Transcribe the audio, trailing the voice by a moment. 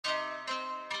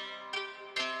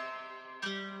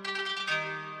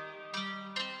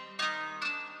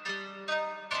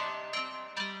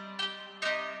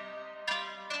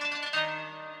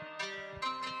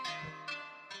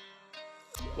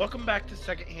Welcome back to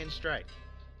Secondhand Strike.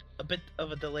 A bit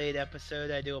of a delayed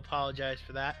episode, I do apologize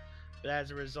for that, but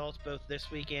as a result, both this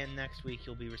week and next week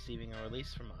you'll be receiving a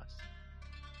release from us.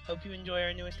 Hope you enjoy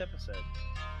our newest episode.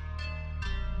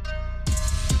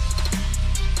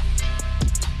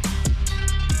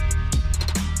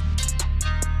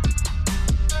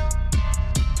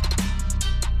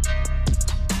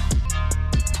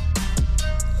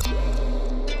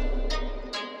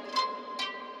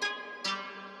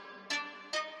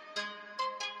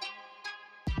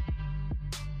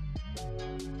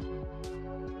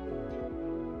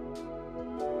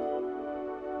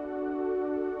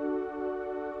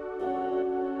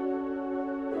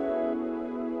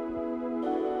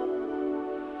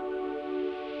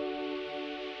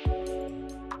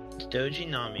 Doji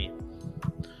Nami.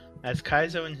 As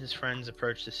Kaizo and his friends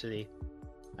approach the city,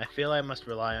 I feel I must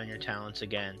rely on your talents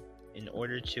again in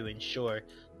order to ensure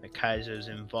that Kaizo's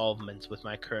involvement with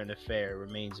my current affair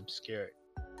remains obscure.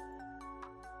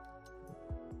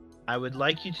 I would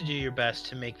like you to do your best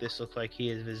to make this look like he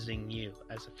is visiting you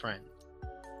as a friend.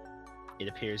 It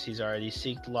appears he's already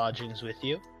sought lodgings with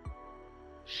you.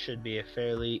 Should be a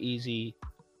fairly easy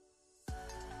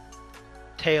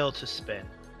tale to spin.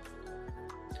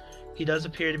 He does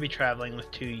appear to be traveling with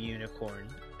 2 unicorn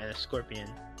and a scorpion.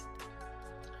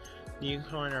 The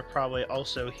unicorn are probably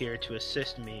also here to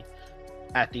assist me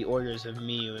at the orders of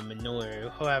Miyu and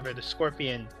Minoru. However, the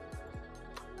scorpion,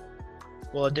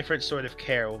 well, a different sort of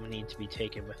care will need to be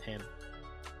taken with him.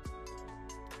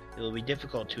 It will be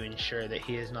difficult to ensure that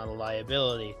he is not a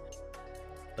liability,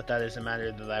 but that is a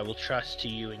matter that I will trust to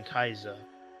you and Kaizo.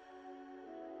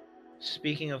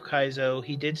 Speaking of Kaizo,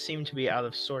 he did seem to be out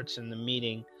of sorts in the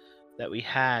meeting that we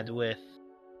had with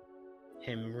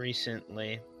him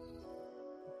recently.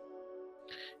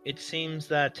 It seems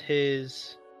that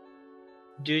his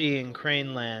duty in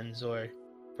Crane Lands, or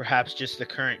perhaps just the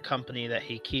current company that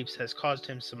he keeps, has caused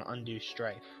him some undue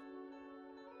strife.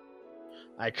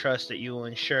 I trust that you will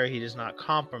ensure he does not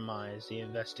compromise the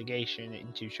investigation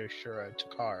into Shoshiro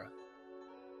Takara.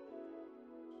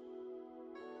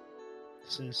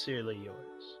 Sincerely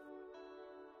yours,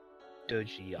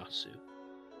 Doji Yasu.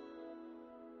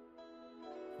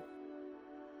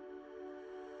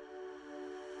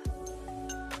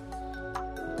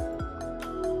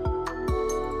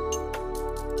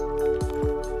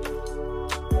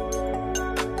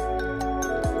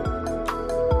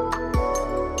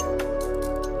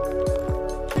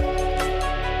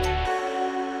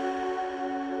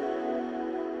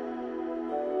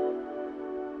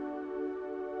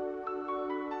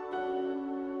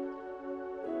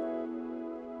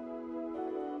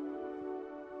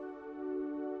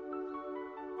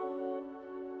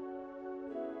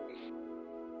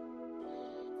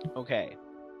 Okay.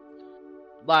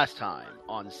 Last time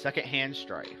on Secondhand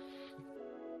Strife.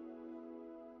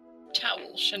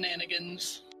 Towel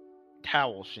shenanigans.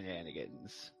 Towel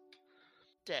shenanigans.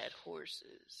 Dead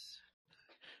horses.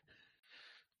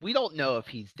 We don't know if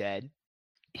he's dead.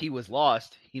 He was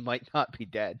lost. He might not be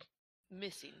dead.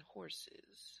 Missing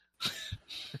horses.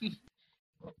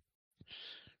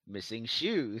 Missing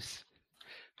shoes.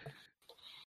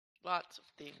 Lots of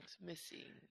things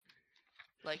missing.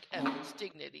 Like Evan's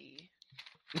dignity.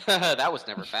 That was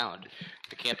never found.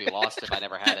 It can't be lost if I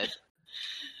never had it.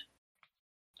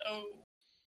 Oh.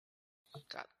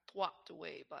 Got swapped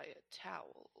away by a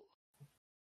towel.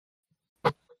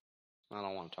 I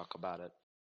don't want to talk about it.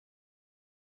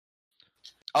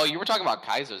 Oh, you were talking about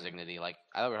Kaizo's dignity. Like,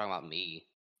 I thought we were talking about me.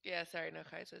 Yeah, sorry, no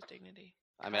Kaizo's dignity.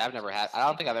 I mean, I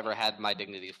don't think I've ever had my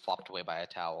dignity flopped away by a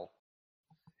towel.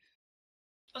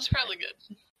 That's probably good.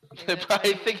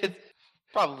 I think it's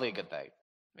probably a good thing.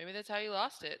 Maybe that's how you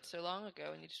lost it so long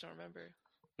ago and you just don't remember.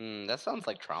 That sounds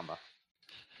like trauma.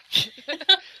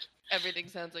 Everything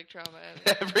sounds like trauma.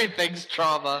 Everything's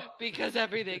trauma. Because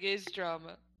everything is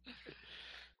trauma.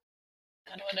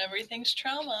 And when everything's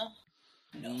trauma,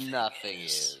 nothing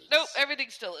is. Nope, everything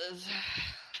still is.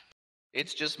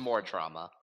 It's just more trauma.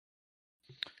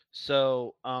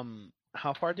 So,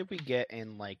 how far did we get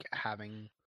in, like,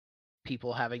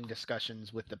 people having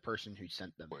discussions with the person who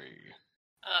sent them?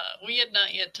 we had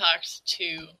not yet talked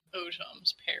to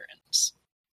Otom's parents.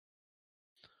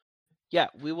 Yeah,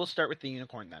 we will start with the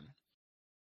unicorn then.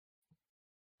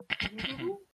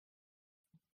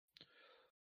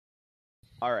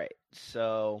 Alright,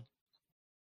 so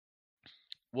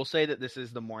we'll say that this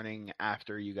is the morning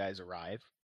after you guys arrive,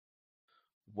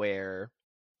 where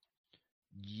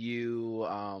you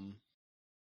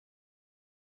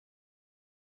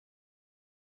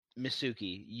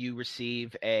Misuki, you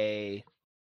receive a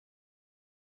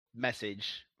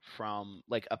message from,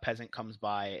 like, a peasant comes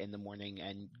by in the morning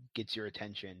and gets your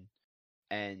attention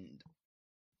and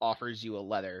offers you a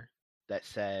letter that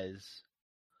says,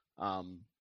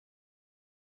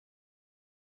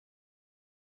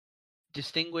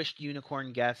 distinguished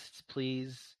unicorn guests,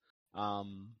 please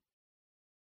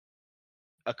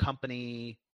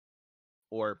accompany,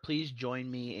 or please join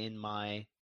me in my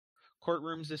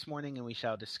courtrooms this morning, and we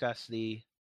shall discuss the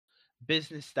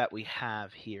business that we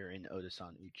have here in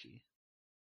Odasan Uchi.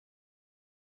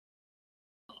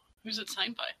 Who's it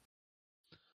signed by?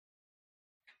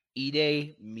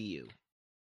 Ide Miyu.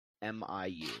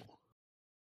 M-I-U.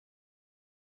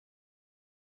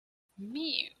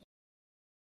 Mew.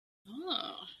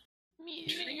 Oh. Mew,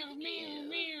 Mew, mew,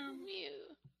 mew.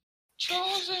 mew.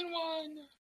 Chosen one.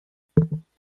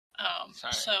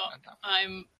 Sorry, So not that one.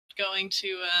 I'm going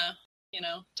to,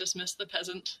 dismiss the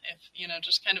peasant. If,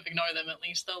 just kind of ignore them, at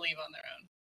least they'll leave on their own.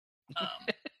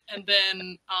 And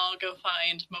then I'll go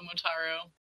find Momotaro,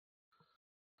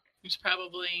 who's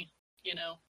probably,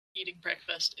 eating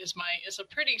breakfast is a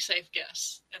pretty safe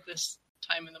guess at this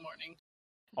time in the morning.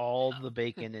 All the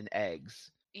bacon and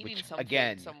eggs, Eating which something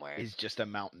again somewhere. is just a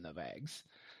mountain of eggs.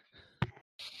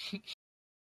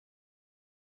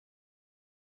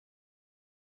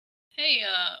 Hey,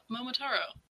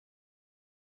 Momotaro.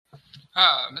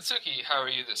 Mitsuki, how are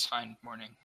you this fine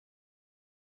morning?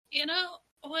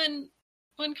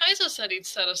 When Kaizo said he'd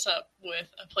set us up with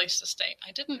a place to stay,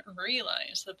 I didn't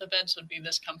realize that the beds would be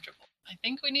this comfortable. I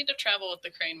think we need to travel with the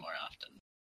crane more often.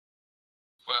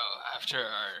 Well, after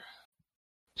our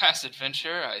past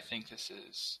adventure, I think this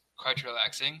is quite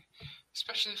relaxing,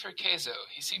 especially for Keizo.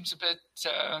 He seems a bit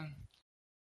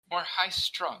more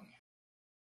high-strung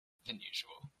than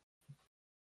usual.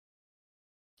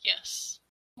 Yes.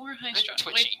 More A high bit strung.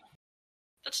 twitchy. Wait,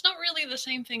 that's not really the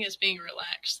same thing as being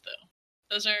relaxed, though.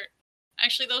 Those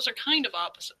are kind of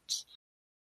opposites.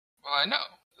 Well, I know.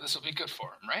 This will be good for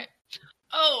him, right?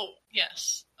 Oh,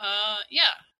 yes.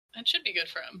 Yeah, it should be good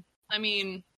for him. I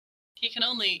mean, he can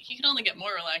only get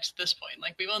more relaxed at this point.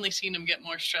 Like, we've only seen him get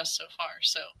more stressed so far,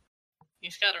 so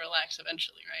he's got to relax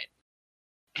eventually,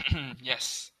 right?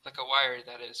 Yes, like a wire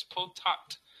that is pulled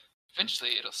taut.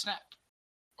 Eventually it'll snap.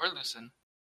 Or loosen.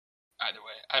 Either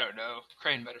way, I don't know.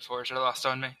 Crane metaphors are lost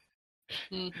on me.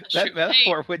 That's That true.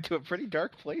 metaphor Hey, went to a pretty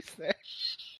dark place there.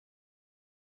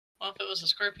 well, if it was a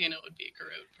scorpion, it would be a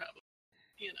garrote, probably.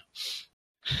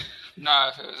 Nah,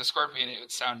 if it was a scorpion, it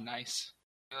would sound nice.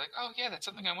 Be like, oh yeah, that's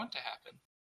something I want to happen.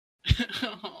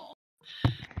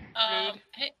 Rude.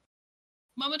 Hey,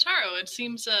 Momotaro, it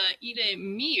seems Ide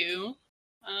Miyu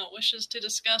wishes to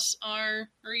discuss our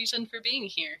reason for being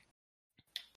here.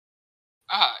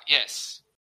 Ah, yes.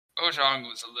 Ojong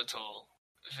was a little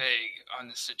vague on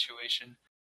this situation.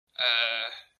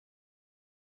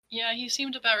 Yeah, he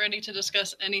seemed about ready to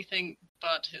discuss anything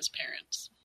but his parents.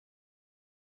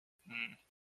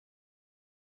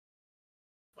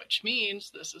 Which means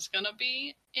this is gonna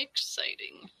be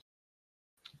exciting.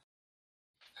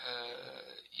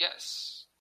 Yes.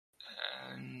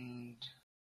 And...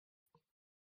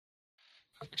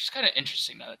 which is kind of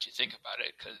interesting now that you think about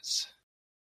it, because,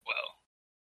 well...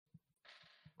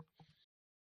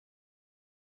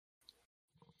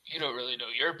 you don't really know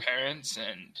your parents,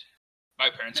 and my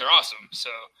parents are awesome, so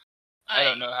I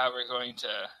don't know how we're going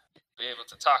to be able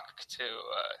to talk to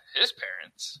his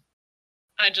parents.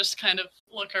 I just kind of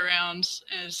look around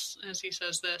as he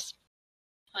says this.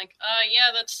 Like,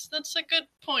 yeah, that's a good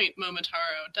point,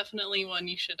 Momotaro. Definitely one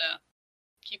you should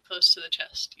keep close to the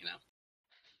chest,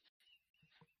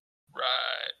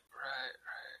 Right.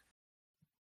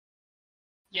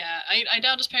 Yeah, I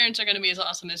doubt his parents are going to be as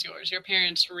awesome as yours. Your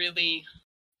parents really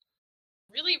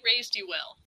raised you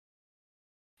well.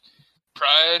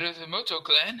 Pride of the Moto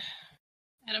clan.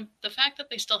 And the fact that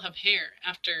they still have hair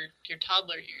after your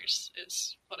toddler years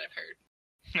is what I've heard.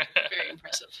 Very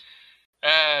impressive.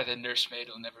 The nursemaid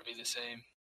will never be the same.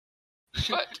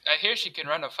 But I hear she can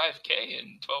run a 5K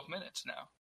in 12 minutes now.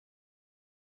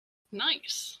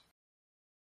 Nice.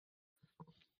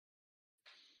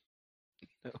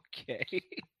 Okay.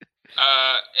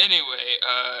 Anyway,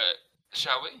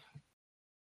 shall we?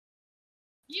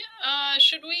 Yeah,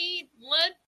 should we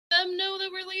let them know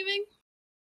that we're leaving?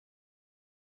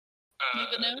 Leave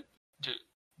a note?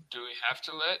 Do we have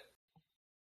to let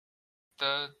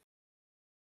the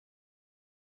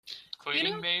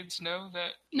cleaning maids know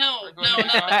that No, we're going to be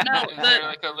gone? no. Is there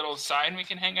like a little sign we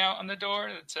can hang out on the door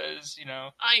that says,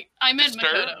 I meant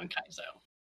Disturb? Makoto and Kaizo.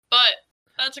 But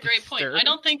that's a great point. Disturb? I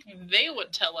don't think they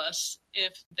would tell us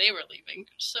if they were leaving,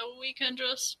 so we can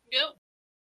just go.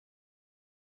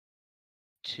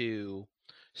 to.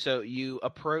 So you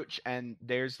approach, and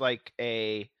there's like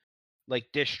a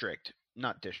district,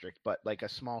 not district, but like a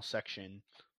small section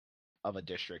of a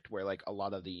district where like a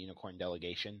lot of the unicorn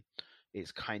delegation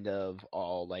is kind of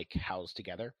all like housed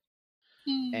together.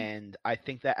 And I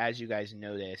think that as you guys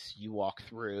notice, you walk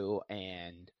through,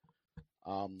 and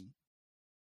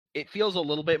it feels a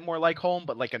little bit more like home,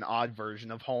 but like an odd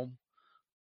version of home.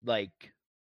 Like,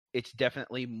 it's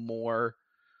definitely more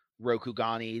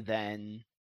Rokugani than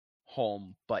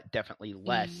home, but definitely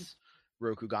less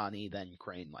Rokugani than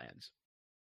Crane Lands.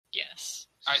 Yes.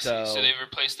 I see. So they've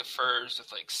replaced the furs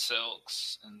with like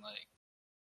silks and like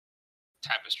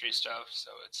tapestry stuff.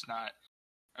 So it's not.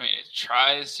 I mean, it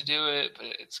tries to do it, but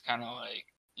it's kind of like,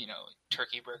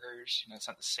 turkey burgers. It's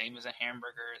not the same as a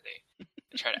hamburger. They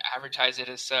try to advertise it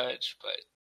as such, but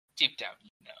deep down,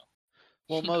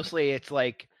 Well, mostly it's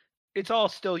like, it's all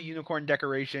still unicorn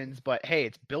decorations, but hey,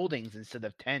 it's buildings instead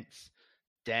of tents.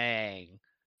 Dang.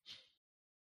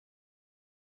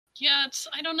 Yeah,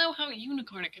 I don't know how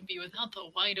unicorn it can be without the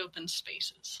wide open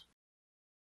spaces.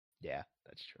 Yeah,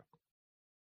 that's true.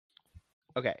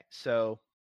 Okay, so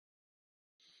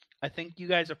I think you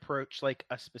guys approach like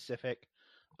a specific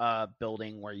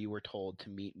building where you were told to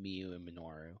meet Miyu and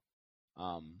Minoru.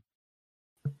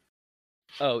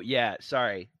 Oh yeah,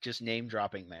 sorry, just name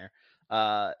dropping there.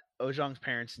 Ojong's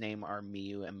parents' name are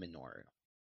Miyu and Minoru.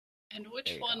 And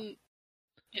which one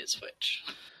is which?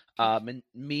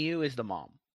 Miyu is the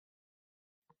mom.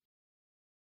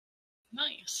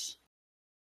 Nice.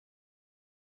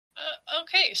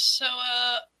 Okay, so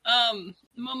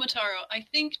Momotaro, I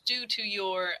think due to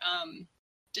your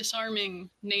disarming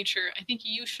nature, I think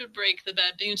you should break the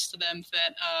bad news to them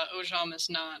that Ojong is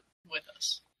not with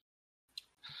us.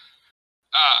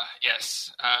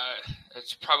 Yes.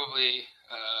 It's probably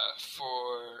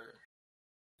for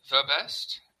the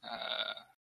best.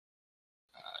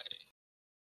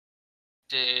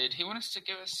 Did he want us to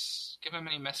give him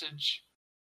any message?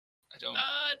 I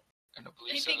don't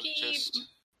believe so.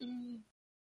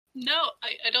 No,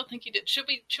 I don't think he did. Should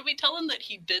we tell him that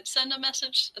he did send a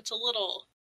message? It's a little.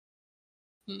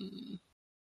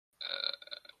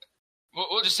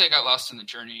 We'll just say it got lost in the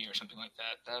journey or something like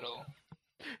that. That'll.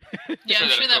 Yeah, I'm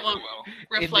sure that won't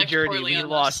reflect in the journey, poorly we on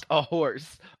lost us. a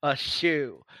horse, a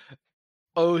shoe,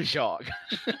 Ojong.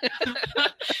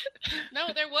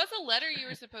 No, there was a letter you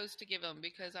were supposed to give him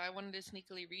because I wanted to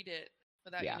sneakily read it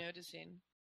without you noticing.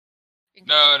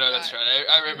 No, that's right.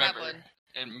 I remember.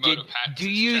 Do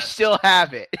you still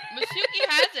have it? Masuki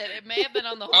has it. It may have been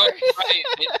on the horse. Oh, right.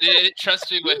 It did.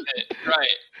 Trust me with it. Right.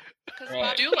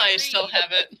 Right. Do I still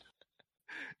have it?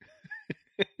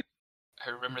 I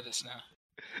remember this now.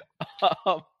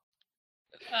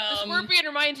 The scorpion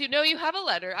reminds you, no, you have a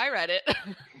letter. I read it.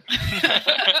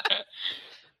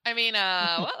 I mean,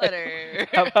 what letter?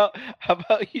 How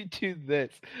about you do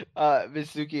this?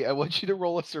 Misuki, I want you to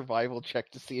roll a survival check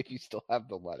to see if you still have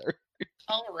the letter.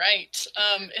 All right.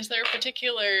 Is there a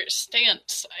particular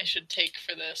stance I should take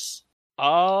for this?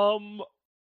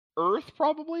 Earth,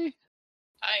 probably?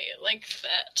 I like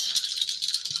that.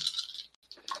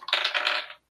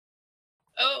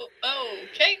 Oh,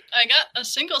 okay. I got a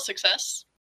single success.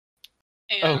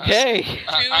 And okay.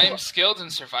 I am skilled in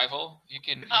survival. You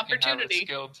can opportunity.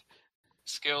 Have a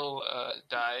skill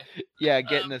die. Yeah,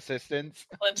 get an assistance.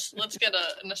 Let's get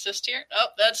an assist here. Oh,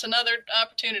 that's another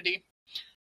opportunity.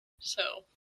 So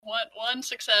one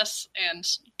success and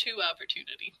 2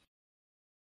 opportunity.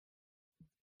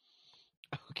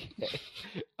 Okay.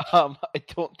 I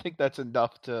don't think that's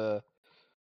enough to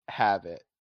have it.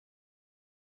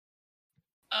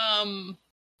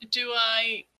 Do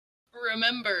I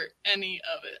remember any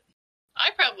of it? I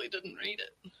probably didn't read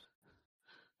it.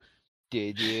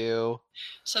 Did you?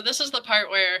 So this is the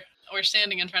part where we're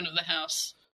standing in front of the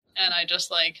house, and I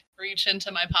just reach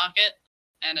into my pocket,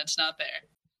 and it's not there.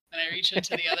 And I reach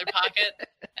into the other pocket,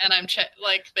 and I'm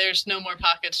there's no more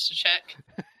pockets to check.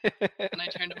 And I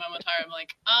turn to Momotaro, I'm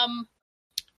like,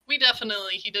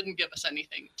 he didn't give us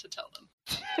anything to tell them.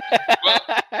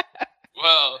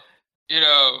 Well,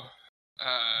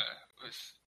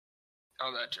 with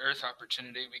all that Earth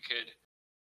opportunity, we could,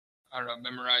 I don't know,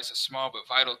 memorize a small but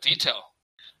vital detail,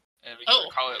 and we can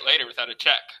recall it later without a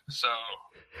check. So,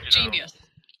 genius.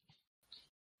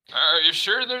 Are you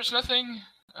sure there's nothing?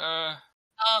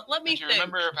 Let me think.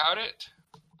 Remember about it?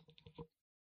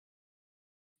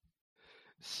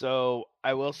 So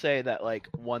I will say that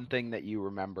one thing that you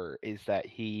remember is that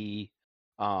he,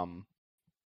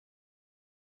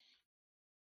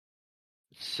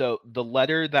 so the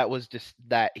letter that was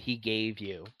that he gave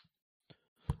you,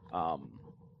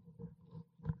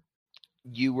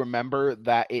 you remember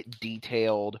that it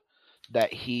detailed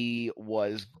that he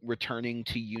was returning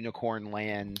to Unicorn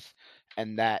Lands,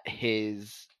 and that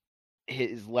his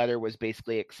letter was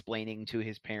basically explaining to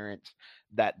his parents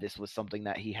that this was something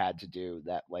that he had to do,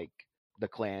 that like the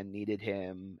clan needed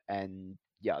him, and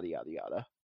yada yada yada.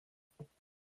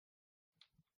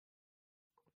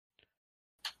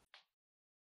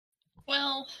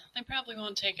 Well, they probably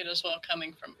won't take it as well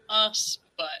coming from us,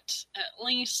 but at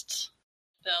least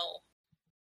they'll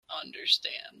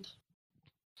understand.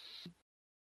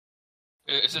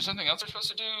 Is there something else we're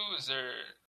supposed to do?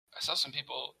 I saw some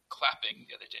people clapping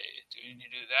the other day. Do you need to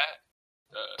do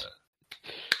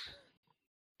that?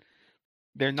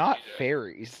 They're not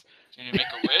fairies. Do you need to make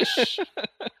a wish?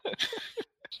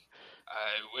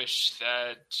 I wish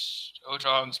that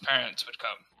Ojong's parents would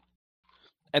come.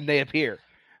 And they appear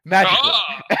magically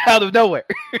out of nowhere.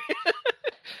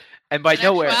 And by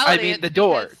nowhere, I mean the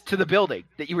door to the building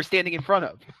that you were standing in front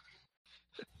of.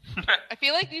 I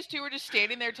feel like these two were just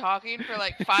standing there talking for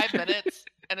like 5 minutes,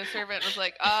 and a servant was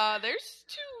like, there's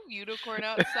 2 unicorn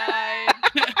outside.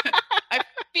 I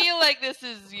feel like this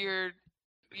is your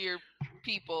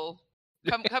people.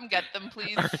 Come get them,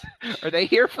 please. Are they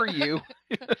here for you?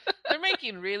 They're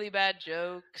making really bad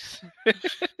jokes.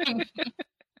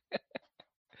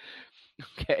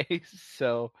 Okay,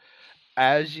 so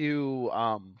as you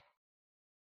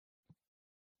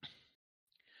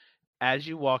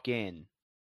walk in,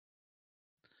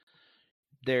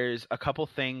 there's a couple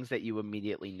things that you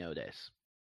immediately notice.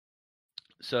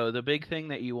 So the big thing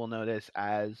that you will notice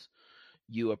as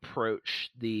you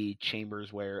approach the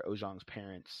chambers where Ojong's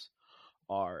parents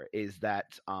are is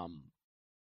that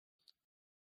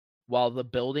while the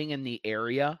building and the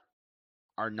area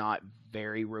are not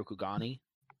very Rokugani,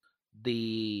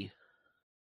 these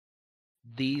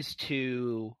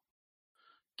two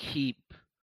keep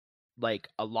like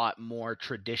a lot more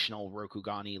traditional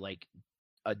Rokugani like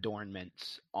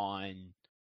adornments on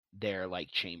their like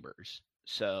chambers.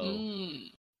 So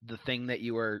the thing that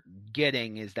you are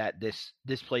getting is that this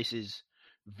place is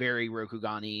very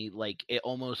Rokugani. Like it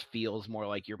almost feels more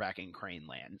like you're back in Crane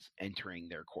Lands entering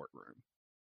their courtroom.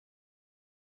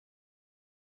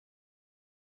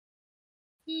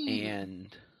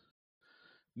 And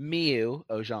Miyu,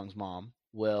 Ojong's mom,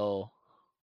 will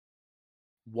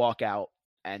walk out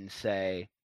and say,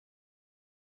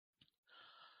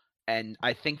 and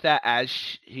I think that as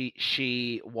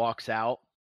she walks out,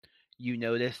 you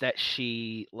notice that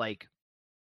she like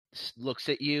looks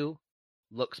at you,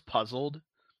 looks puzzled,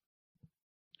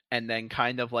 and then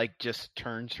kind of like just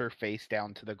turns her face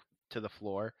down to the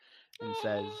floor and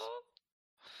says,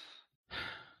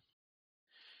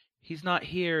 "He's not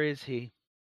here, is he?"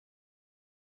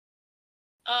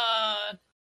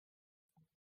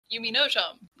 You mean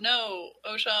Ojam? No,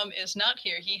 Ojam is not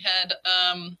here. He had,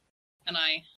 and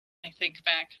I think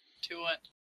back to what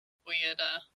we had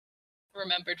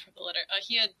remembered from the letter.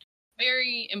 He had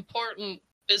very important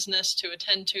business to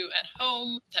attend to at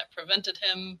home that prevented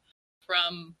him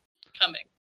from coming.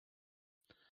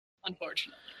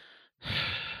 Unfortunately.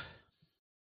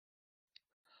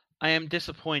 I am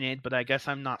disappointed, but I guess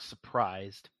I'm not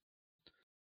surprised.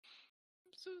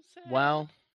 I'm so sad. Well,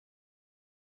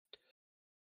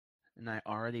 and I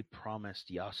already promised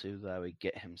Yasu that I would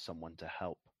get him someone to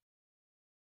help.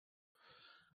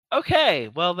 Okay,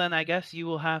 well then I guess you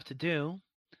will have to do.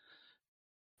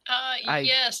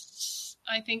 Yes,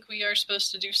 I think we are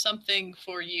supposed to do something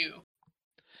for you.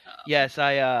 Yes,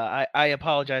 I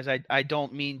apologize. I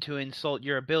don't mean to insult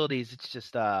your abilities. It's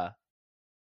just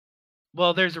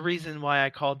well, there's a reason why I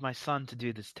called my son to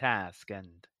do this task,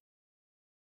 and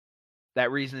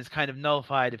that reason is kind of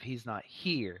nullified if he's not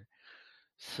here.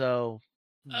 So.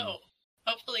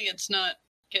 Hopefully it's not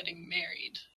getting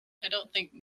married. I don't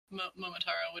think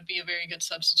Momotaro would be a very good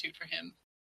substitute for him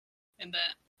in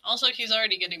that. Also, he's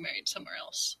already getting married somewhere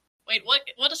else. Wait,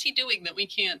 what is he doing that we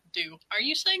can't do? Are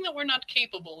you saying that we're not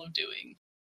capable of doing?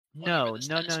 No. It's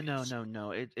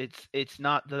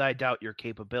not that I doubt your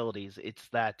capabilities. It's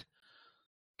that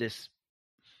this.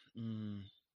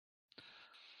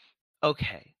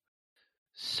 Okay,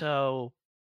 so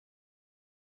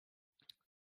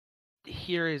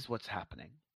here is what's happening.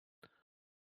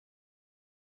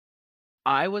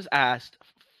 I was asked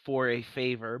for a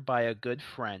favor by a good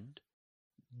friend,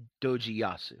 Doji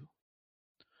Yasu.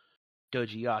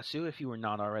 Doji Yasu, if you were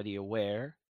not already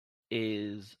aware,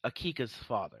 is Akika's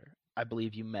father. I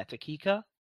believe you met Akika?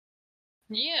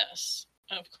 Yes,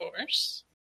 of course.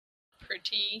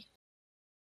 Pretty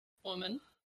woman.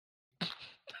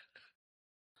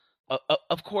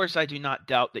 Of course, I do not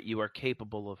doubt that you are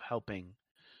capable of helping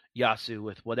Yasu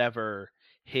with whatever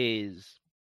his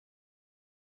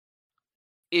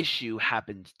issue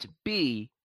happens to be.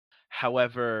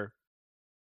 However,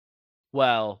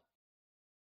 well,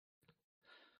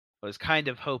 I was kind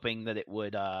of hoping that it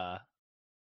would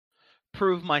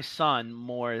prove my son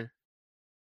more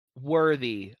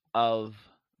worthy of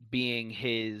being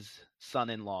his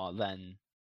son-in-law than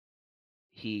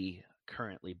he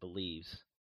currently believes.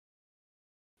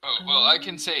 Oh, well, I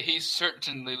can say he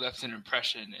certainly left an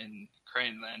impression in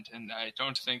Craneland, and I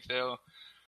don't think they'll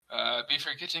be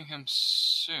forgetting him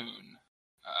soon.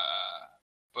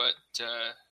 But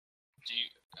I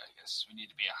guess we need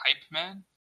to be a hype man?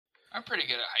 I'm pretty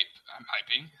good at hype. I'm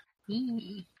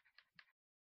hyping.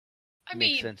 I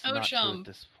Makes mean, sense not to Ojam at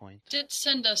this point. did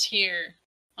send us here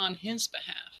on his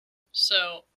behalf.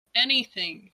 So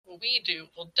anything we do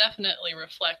will definitely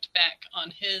reflect back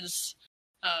on his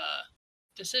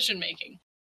decision making.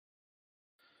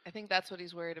 I think that's what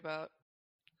he's worried about.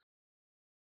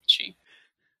 She.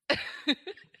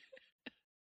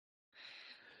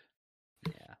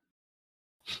 Yeah.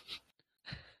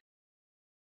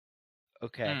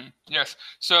 Okay. Yes.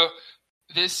 So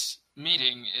this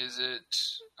meeting, is it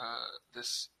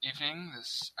this evening,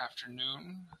 this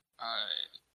afternoon? I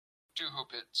do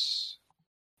hope it's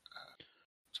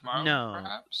tomorrow, No.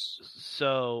 perhaps?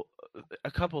 So,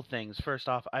 a couple things. First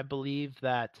off, I believe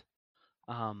that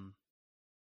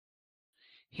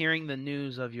hearing the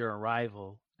news of your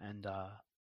arrival and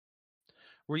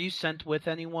were you sent with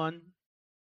anyone?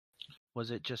 Was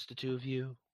it just the two of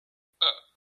you?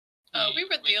 We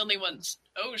were the only ones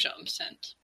Ojam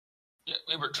sent. Yeah,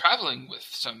 we were traveling with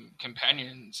some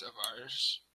companions of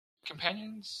ours.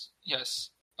 Companions? Yes.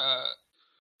 A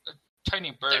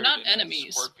tiny bird. They're not and enemies.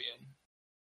 A scorpion.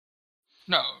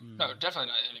 No, definitely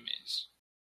not enemies.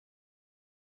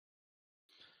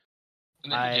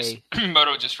 And then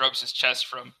Moto just rubs his chest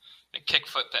from the kick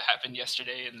foot that happened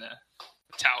yesterday in the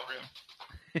towel room.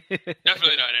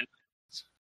 Definitely not enemies.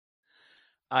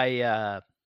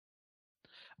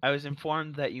 I was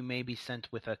informed that you may be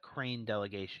sent with a Crane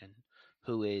delegation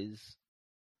who is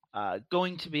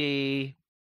going to be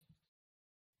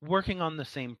working on the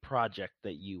same project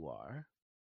that you are.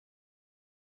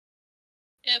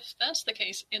 If that's the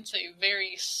case, it's a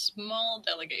very small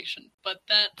delegation, but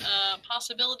that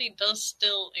possibility does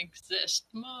still exist.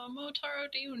 Motaro,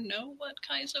 do you know what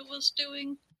Kaizo was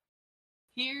doing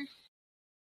here?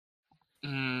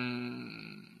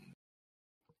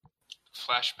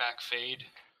 Flashback fade.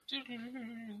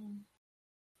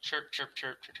 Chirp, chirp, chirp,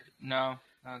 chirp, chirp. No,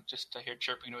 just I hear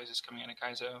chirping noises coming out of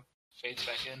Kaizo. Fades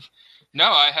back in. No,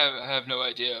 I have no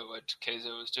idea what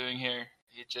Kaizo was doing here.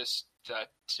 He just thought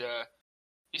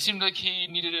he seemed like he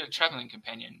needed a traveling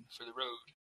companion for the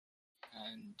road,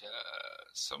 and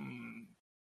some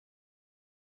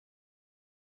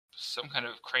kind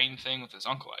of crane thing with his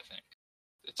uncle. I think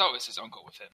it's always his uncle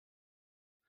with him.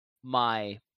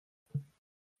 My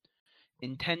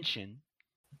intention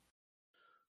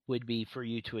would be for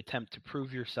you to attempt to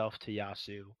prove yourself to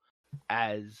Yasu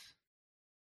as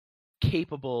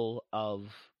capable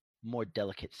of more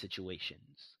delicate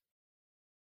situations.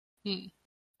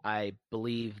 I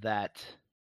believe that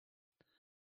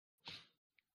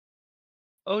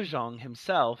Ojong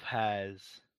himself has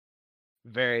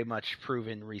very much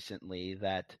proven recently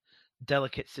that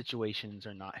delicate situations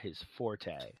are not his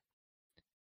forte.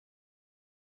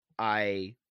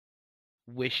 I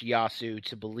wish Yasu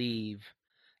to believe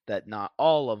that not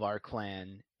all of our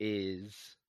clan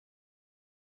is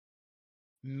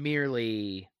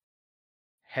merely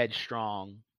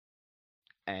headstrong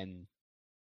and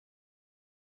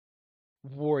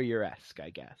warrior-esque,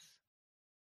 I guess.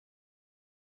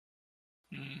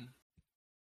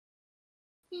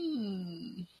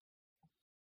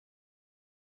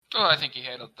 Well, I think he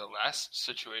handled the last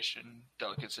situation,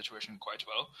 delicate situation, quite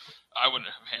well. I wouldn't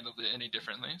have handled it any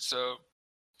differently. So,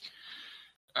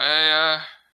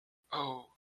 oh,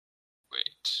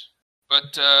 wait.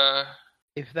 But,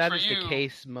 if that is you, the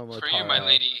case, Momotaro, for you, my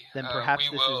lady, then perhaps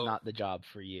this will, is not the job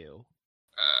for you.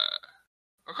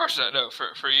 Of course not. No,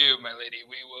 for you, my lady,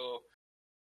 we will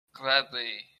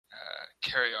gladly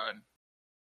carry on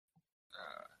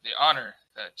the honor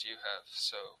that you have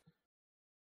so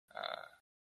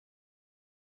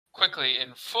quickly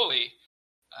and fully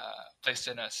placed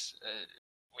in us.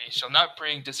 We shall not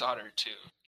bring dishonor to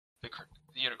the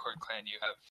Unicorn Clan. You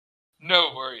have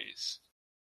no worries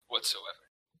whatsoever.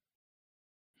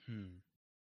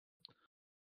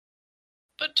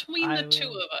 Between the two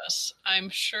of us, I'm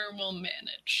sure we'll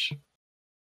manage.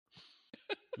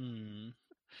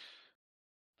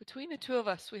 Between the two of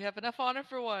us, we have enough honor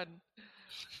for one.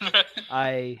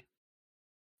 I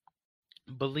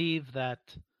believe that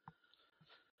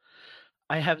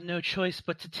I have no choice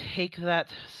but to take that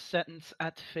sentence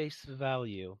at face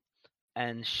value.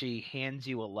 And she hands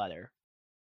you a letter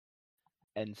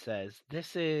and says,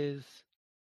 "This is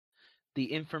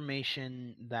the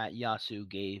information that Yasu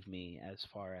gave me as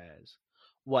far as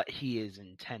what he is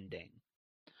intending.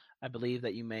 I believe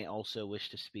that you may also wish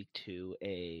to speak to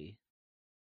a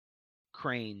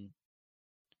Crane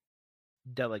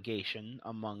delegation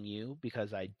among you,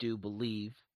 because I do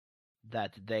believe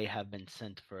that they have been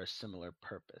sent for a similar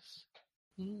purpose."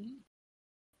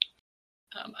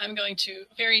 I'm going to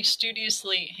very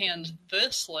studiously hand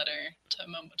this letter to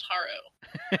Momotaro.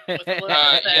 With a letter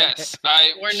that Yes,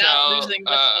 I we're shall, not losing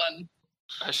this one.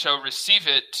 I shall receive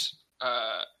it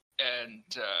and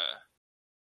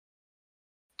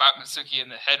bop Masuki in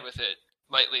the head with it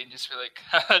lightly and just be like,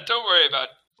 "Don't worry about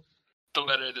the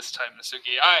letter this time,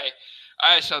 Masuki.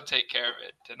 I shall take care of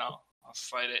it, and I'll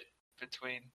slide it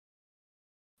between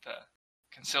the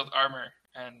concealed armor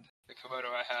and the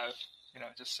Komodo I have,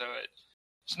 just so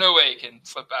there's no way it can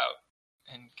slip out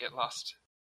and get lost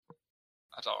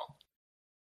at all."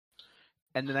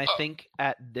 And then I think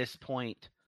at this point,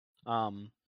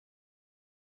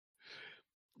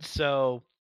 so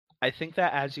I think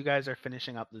that as you guys are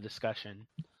finishing up the discussion,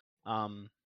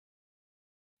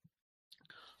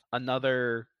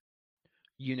 another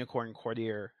unicorn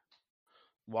courtier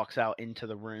walks out into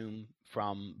the room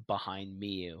from behind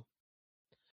Miyu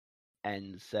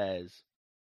and says,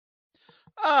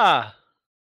 "Ah,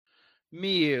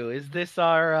 Miyu, is this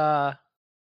our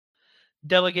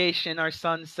delegation our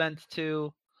son sent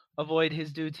to avoid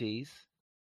his duties?"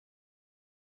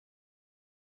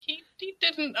 He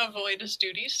didn't avoid his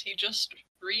duties. He just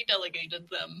redelegated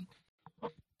them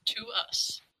to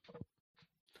us.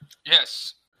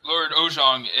 Yes, Lord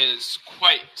Ojong is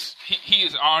he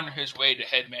is on his way to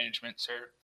head management,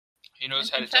 sir. He knows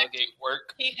how to delegate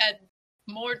work. He had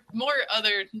more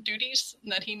other duties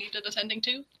that he needed attending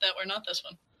to that were not this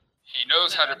one. He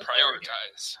knows how to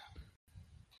prioritize.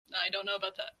 I don't know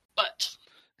about that, but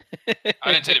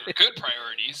I didn't say they were good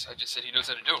priorities. I just said he knows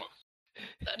how to do them.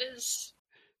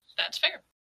 That's fair.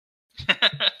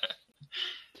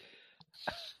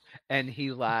 And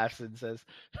he laughs and says,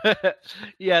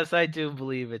 "Yes, I do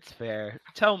believe it's fair.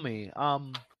 Tell me,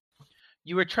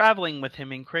 you were traveling with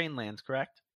him in Cranelands,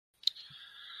 correct?"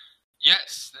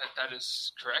 Yes, that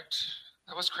is correct.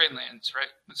 That was Cranelands,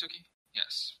 right, Mitsuki?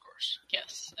 Yes, of course.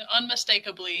 Yes,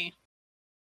 unmistakably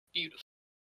beautiful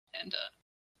and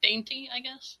dainty, I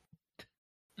guess.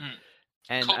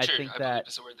 And Cultured, I think I that believe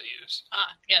is the word they use.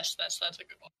 Yes, that's a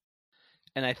good one.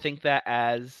 And I think that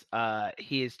as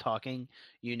he is talking,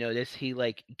 you notice he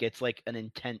gets an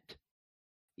intent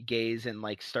gaze and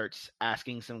starts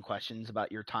asking some questions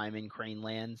about your time in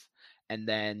Cranelands, and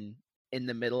then in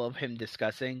the middle of him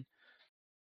discussing,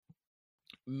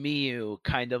 Miyu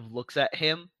kind of looks at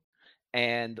him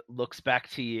and looks back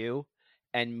to you,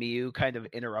 and Miyu kind of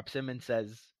interrupts him and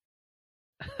says,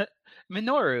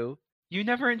 "Minoru, you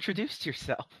never introduced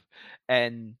yourself."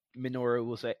 And Minoru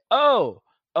will say, Oh,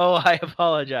 I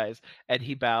apologize." And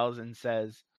he bows and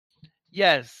says,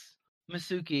 "Yes,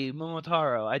 Masuki,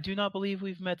 Momotaro, I do not believe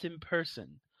we've met in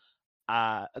person.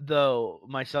 Though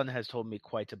my son has told me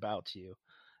quite about you."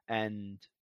 And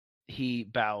he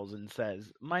bows and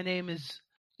says, "My name is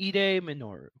Ide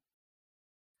Minoru.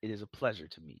 It is a pleasure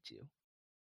to meet you."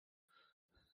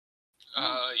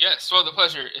 Yes, well, the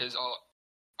pleasure is all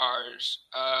ours.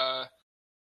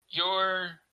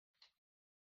 Your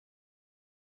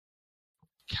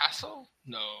castle?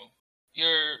 No.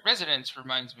 Your residence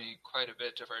reminds me quite a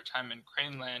bit of our time in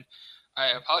Craneland. I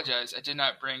apologize, I did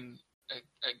not bring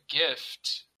a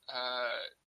gift.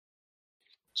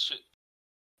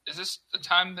 Is this the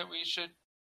time that we should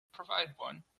provide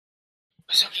one?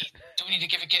 Mizuki, do we need to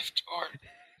give a gift or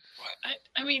what?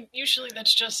 I mean, usually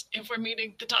that's just if we're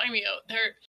meeting the daimyo.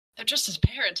 They're just his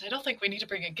parents. I don't think we need to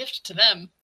bring a gift to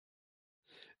them.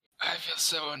 I feel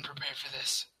so unprepared for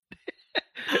this.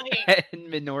 And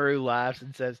Minoru laughs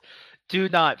and says, "Do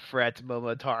not fret,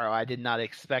 Momotaro. I did not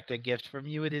expect a gift from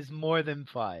you. It is more than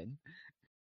fine."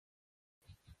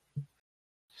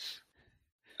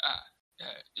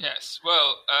 Yes.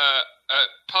 Well,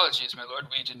 apologies, my lord.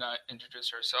 We did not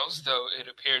introduce ourselves, though it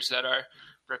appears that our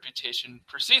reputation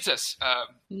precedes us.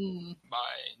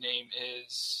 My name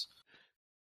is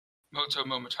Moto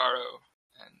Momotaro,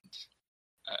 and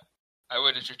I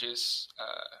would introduce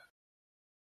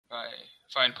my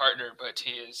fine partner, but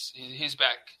he's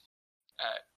back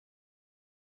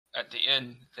at the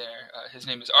inn there. His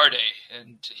name is Arde,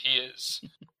 and he is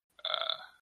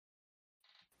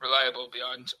reliable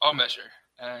beyond all measure.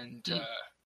 And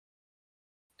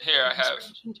here I have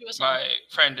my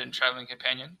friend and traveling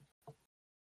companion,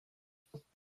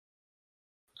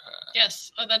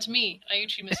 Yes, oh, that's me,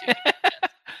 Ayuchi Masuki.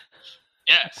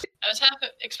 Yes. I was half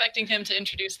expecting him to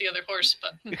introduce the other horse,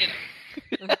 but,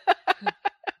 you know.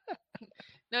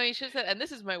 No, you should have said, and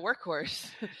this is my workhorse,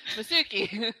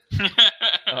 Masuki.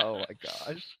 Oh my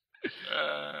gosh.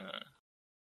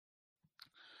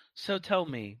 So tell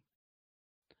me,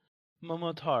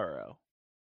 Momotaro,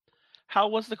 how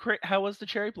was the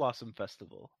Cherry Blossom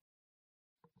Festival?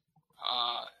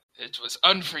 It was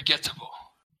unforgettable.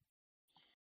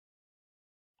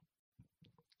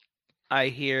 I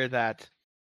hear that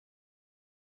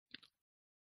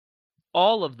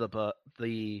all of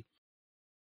the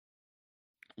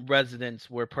residents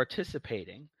were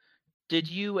participating. Did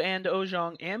you and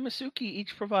Ojong and Masuki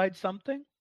each provide something?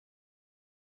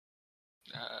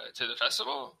 To the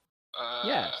festival?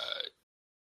 Yes.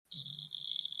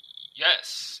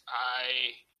 Yes,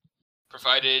 I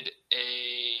provided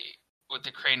what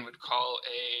the Crane would call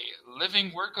a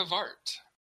living work of art.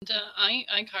 And,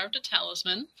 I carved a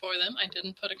talisman for them. I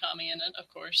didn't put a kami in it, of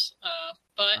course,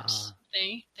 but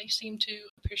they seem to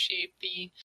appreciate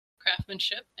the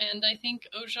craftsmanship, and I think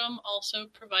Ojom also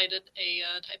provided a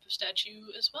type of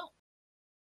statue as well.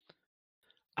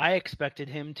 I expected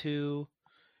him to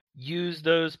use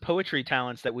those poetry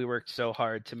talents that we worked so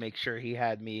hard to make sure he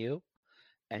had Miyu.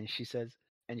 And she says,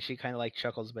 and she kind of like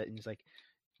chuckles a bit, and he's like,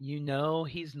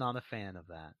 he's not a fan of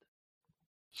that.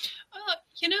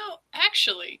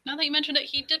 Actually, now that you mentioned it,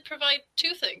 he did provide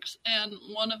two things, and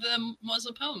one of them was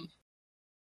a poem.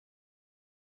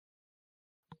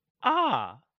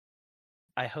 Ah,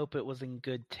 I hope it was in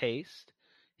good taste.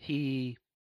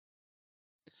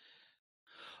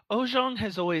 Ojong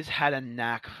has always had a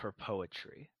knack for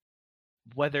poetry.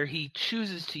 Whether he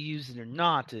chooses to use it or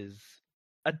not is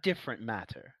a different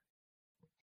matter.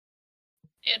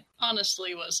 It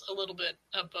honestly was a little bit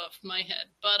above my head,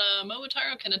 but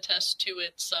Momotaro can attest to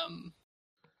its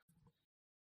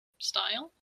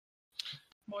style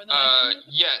more than I can.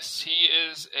 Yes, he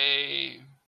is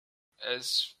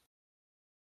as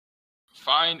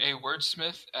fine a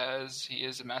wordsmith as he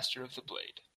is a master of the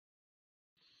blade.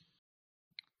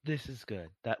 This is good.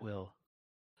 That will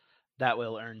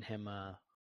earn him a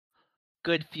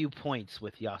good few points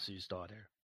with Yasu's daughter.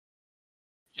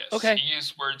 Yes, okay. He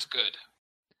used words good.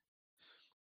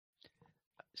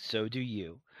 So do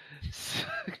you.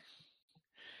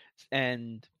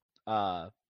 And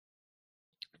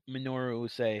Minoru will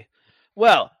say,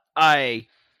 well, I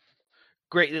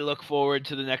greatly look forward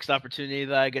to the next opportunity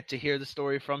that I get to hear the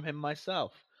story from him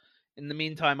myself. In the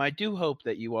meantime, I do hope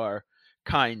that you are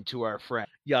kind to our friend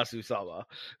Yasu-sama.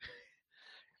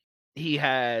 He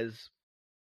has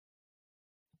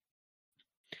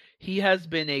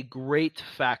been a great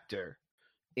factor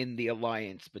in the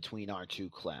alliance between our two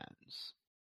clans.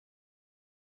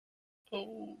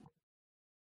 Oh.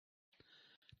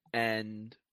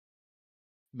 And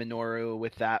Minoru,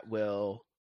 with that, will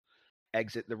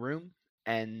exit the room,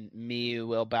 and Miyu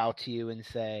will bow to you and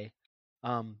say,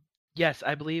 yes,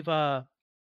 I believe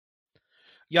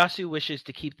Yasu wishes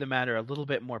to keep the matter a little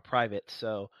bit more private,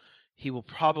 so he will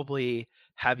probably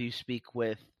have you speak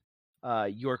with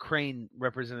your Crane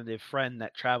representative friend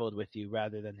that traveled with you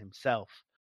rather than himself.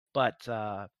 But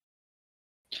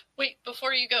wait,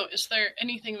 before you go, is there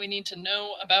anything we need to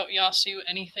know about Yasu?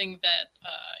 Anything that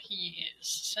he is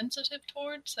sensitive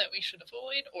towards that we should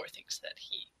avoid, or things that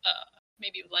he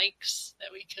maybe likes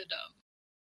that we could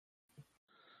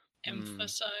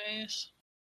emphasize?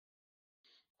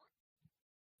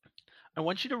 I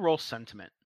want you to roll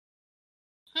sentiment.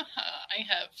 I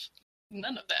have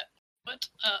none of that. What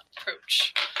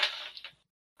approach?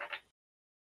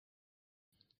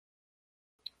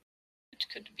 It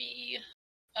could be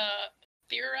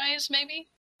theorize, maybe?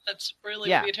 That's really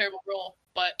would be a terrible roll,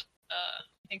 but I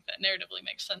think that narratively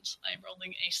makes sense. I'm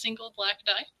rolling a single black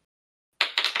die.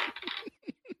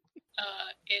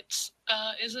 It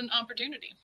is an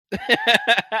opportunity.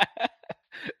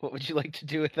 What would you like to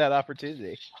do with that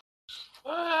opportunity?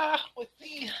 With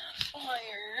the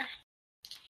fire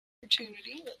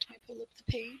opportunity, let me pull up the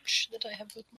page that I have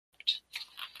bookmarked.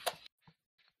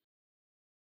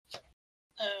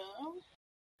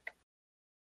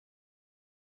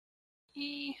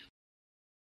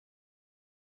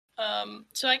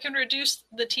 So I can reduce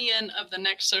the TN of the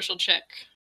next social check.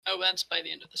 Oh, that's by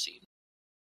the end of the scene.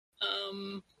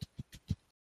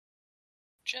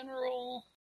 General.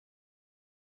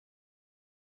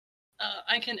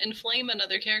 I can inflame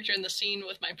another character in the scene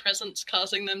with my presence,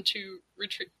 causing them to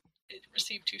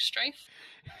receive 2 strife.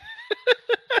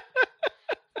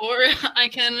 Or I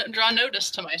can draw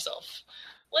notice to myself.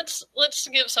 Let's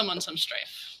give someone some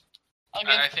strife.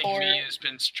 I think Miyu's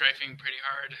been strifing pretty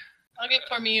hard. I'll give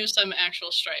Cormiu some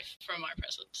actual strife from our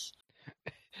presence.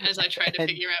 As I try to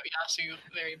figure out Yasu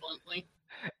very bluntly.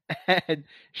 And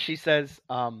she says,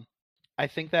 I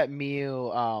think that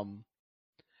Miu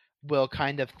will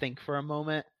kind of think for a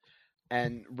moment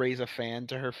and raise a fan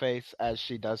to her face as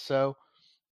she does so.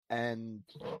 And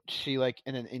she, like,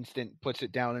 in an instant puts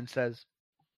it down and says,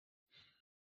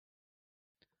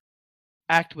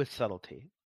 act with subtlety.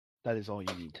 That is all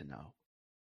you need to know.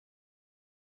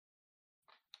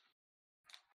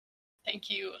 Thank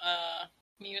you,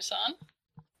 Miu-san.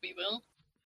 We will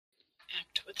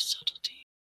act with subtlety.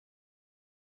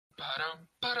 Ba-dum,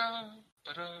 ba-dum,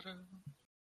 ba-da-dum.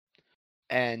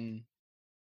 And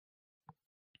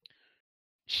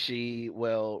she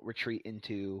will retreat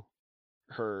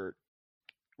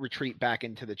back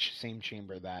into the same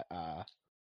chamber that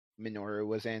Minoru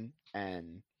was in,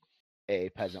 and a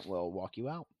peasant will walk you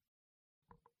out.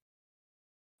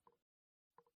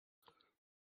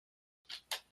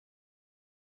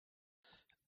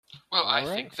 Well, I All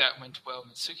right. think that went well,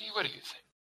 Mitsuki. What do you think?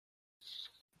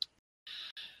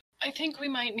 I think we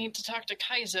might need to talk to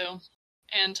Kaizo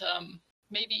and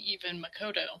maybe even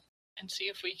Makoto and see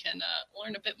if we can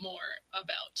learn a bit more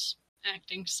about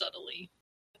acting subtly.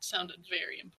 It sounded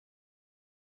very important.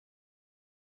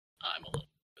 I'm a little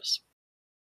nervous.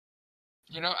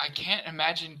 You know, I can't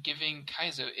imagine giving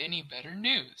Kaizo any better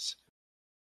news.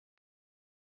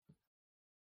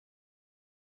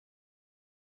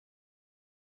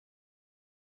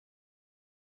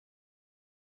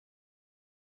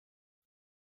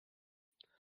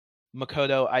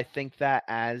 Makoto, I think that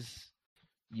as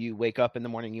you wake up in the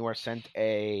morning, you are sent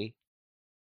a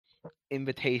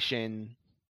invitation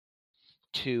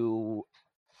to,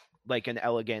 like, an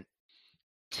elegant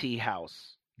tea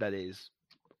house that is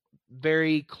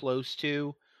very close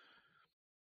to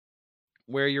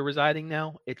where you're residing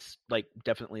now. It's like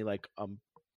definitely like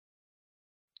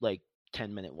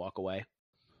 10-minute walk away.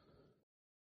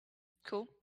 Cool.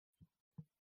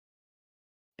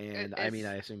 And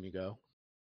I assume you go.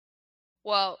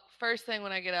 Well, first thing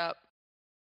when I get up,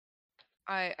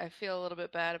 I feel a little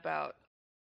bit bad about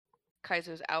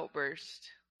Kaizo's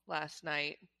outburst last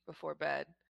night before bed.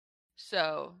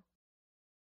 So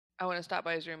I want to stop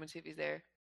by his room and see if he's there.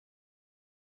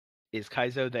 Is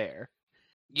Kaizo there?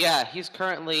 Yeah, he's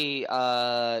currently,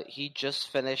 he just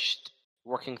finished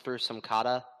working through some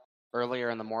kata earlier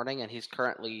in the morning, and he's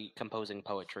currently composing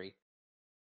poetry.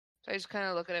 So I just kind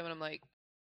of look at him and I'm like,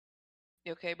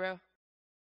 you okay, bro?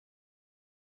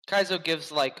 Kaizo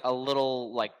gives, like, a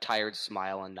little, like, tired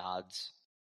smile and nods.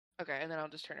 Okay, and then I'll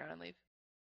just turn around and leave.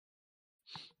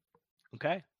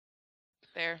 Okay.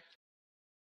 There.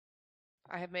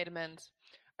 I have made amends.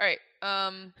 All right.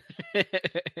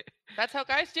 That's how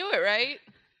guys do it, right?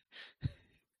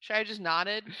 Should I have just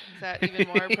nodded? Is that even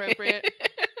more appropriate?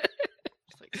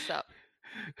 Just like, sup.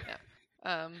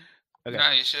 Yeah. Okay. No,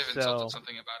 you should have so- insulted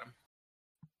something about him.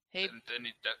 Hey, Then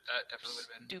that definitely would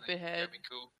have been stupid like, head. That'd be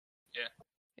cool.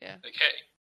 Yeah. Like, hey,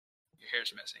 your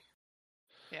hair's messy.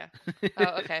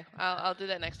 Oh, okay. I'll do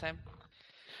that next time.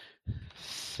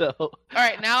 So. All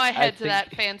right, now I head to think-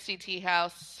 that fancy tea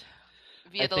house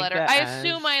via I the think letter. that I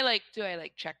assume as- I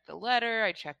check the letter?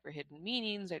 I check for hidden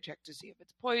meanings. I check to see if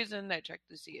it's poison. I check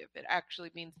to see if it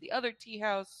actually means the other tea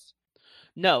house.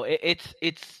 No, it's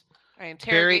I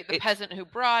interrogate the it's- peasant who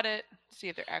brought it. See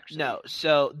if they're actually no.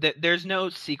 So there's no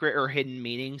secret or hidden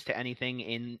meanings to anything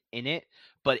in it,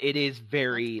 but it is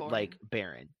very boring. like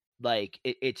barren. Like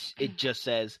it just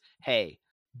says, "Hey,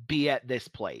 be at this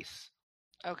place."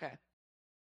 Okay.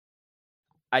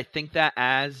 I think that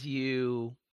as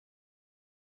you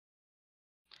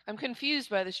I'm confused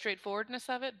by the straightforwardness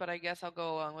of it, but I guess I'll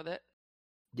go along with it.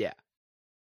 Yeah.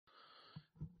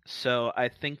 So I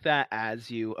think that as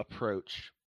you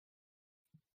approach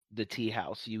the tea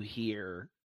house, you hear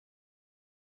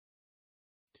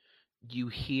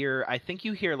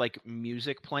like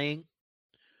music playing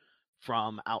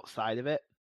from outside of it.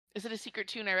 Is it a secret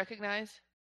tune I recognize?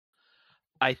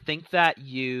 I think that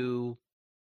you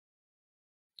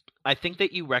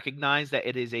recognize that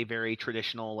it is a very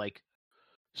traditional, like,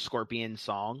 Scorpion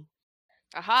song.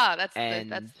 Aha, that's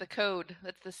And- the code.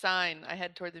 That's the sign. I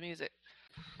head toward the music.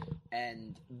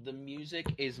 And the music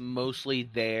is mostly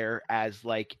there as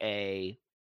like I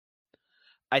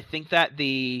think that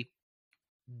the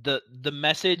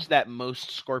message that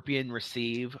most Scorpion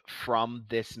receive from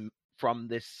this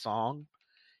song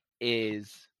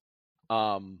is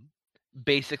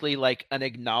basically like an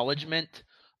acknowledgement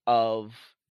of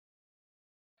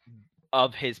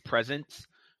his presence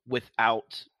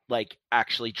without like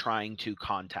actually trying to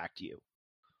contact you.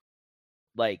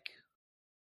 Like,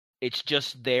 it's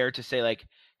just there to say like,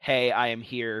 hey, I am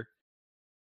here.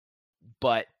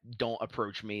 but don't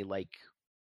approach me like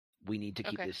we need to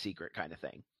keep Okay. this secret kind of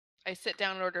thing. I sit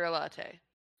down and order a latte.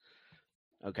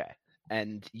 Okay.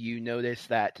 And you notice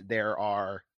that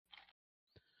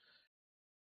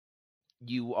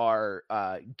you are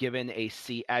given a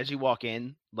seat as you walk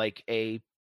in, like a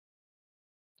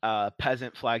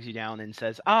peasant flags you down and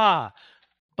says, Bayushi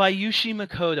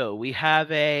Makoto, we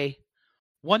have a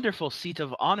wonderful seat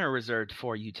of honor reserved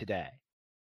for you today.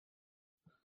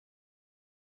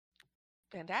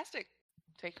 Fantastic.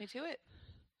 Take me to it.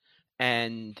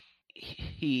 And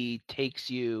he takes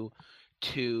you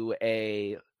to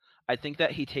I think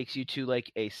that he takes you to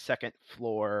like a second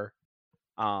floor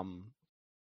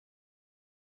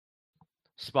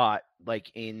spot,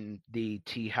 like in the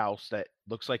tea house that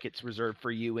looks like it's reserved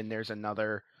for you, and there's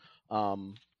another I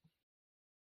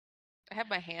have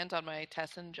my hand on my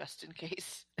Tessin just in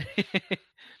case.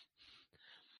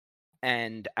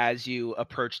 And as you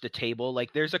approach the table,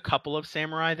 like there's a couple of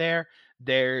samurai there.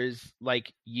 There's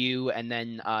like you and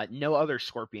then no other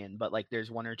scorpion, but like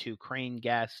there's one or two crane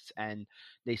guests, and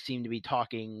they seem to be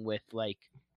talking with like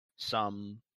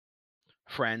some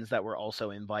friends that were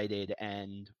also invited.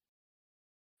 And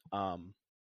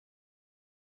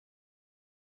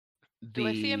Do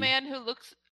I see a man who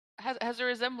has a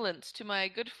resemblance to my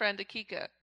good friend Akika?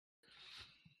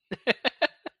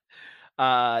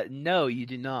 No, you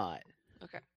do not.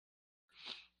 Okay.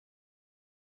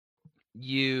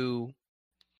 You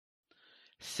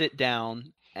sit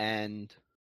down, and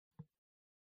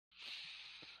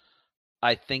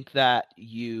I think that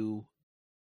you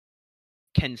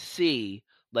can see,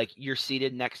 like, you're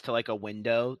seated next to like a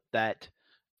window that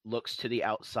looks to the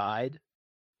outside,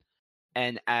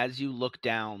 and as you look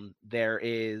down, there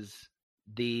is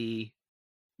the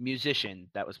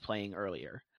musician that was playing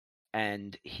earlier,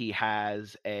 and he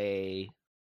has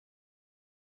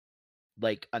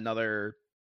another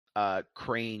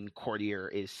crane courtier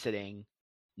is sitting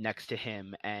next to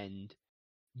him, and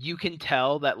you can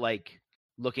tell that, like,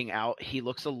 looking out, he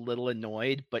looks a little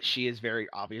annoyed, but she is very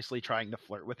obviously trying to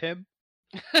flirt with him.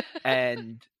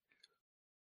 And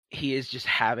he is just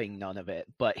having none of it,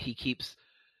 but he keeps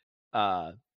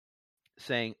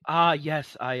saying,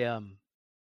 yes,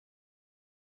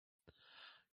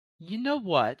 you know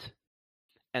what?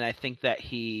 And I think that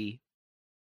he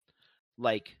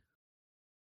like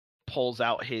pulls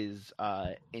out his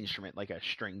instrument, like a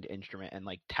stringed instrument, and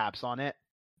like taps on it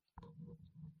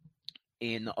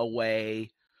in a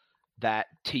way that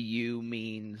to you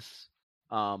means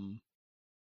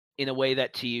in a way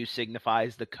that to you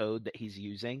signifies the code that he's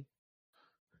using.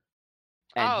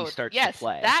 And he starts to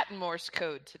play. That Morse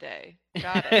code today.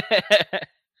 Got it.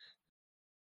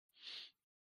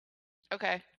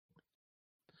 Okay.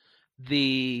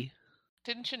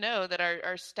 Didn't you know that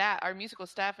our musical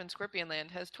staff in Scorpion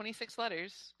Land has 26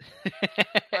 letters?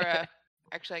 Or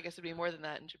actually, I guess it'd be more than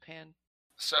that in Japan.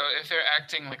 So if they're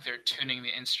acting like they're tuning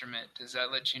the instrument, does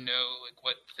that let you know like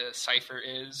what the cipher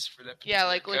is for that? Yeah,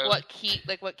 like what key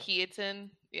it's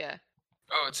in. Yeah.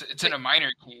 Oh, it's in a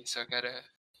minor key, so I gotta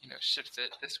shift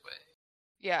it this way.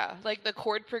 Yeah, like the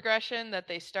chord progression that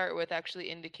they start with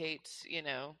actually indicates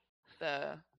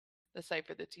the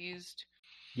cipher that's used.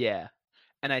 Yeah.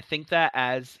 And I think that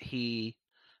as he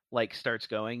like starts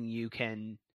going, you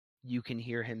can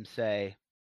hear him say,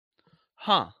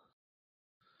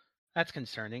 that's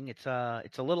concerning. It's a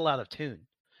little out of tune.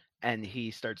 And he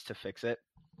starts to fix it.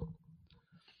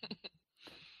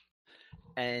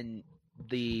 And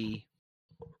the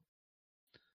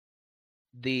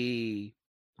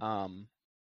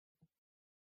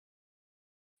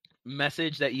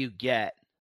message that you get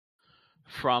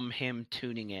from him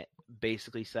tuning it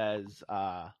basically says,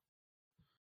 a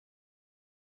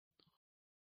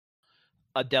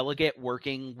delegate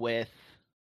working with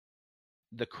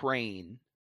the crane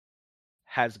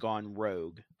has gone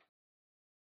rogue.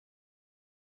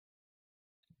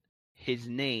 His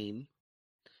name,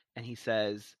 and he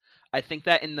says, I think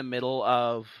that in the middle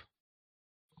of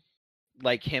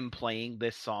like him playing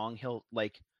this song, he'll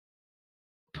like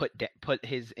put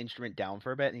his instrument down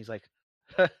for a bit, and he's like,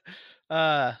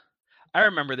 I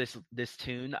remember this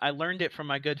tune. I learned it from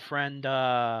my good friend,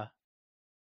 what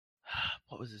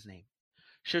was his name?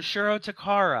 Shoshiro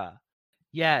Takara.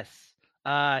 Yes.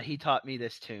 He taught me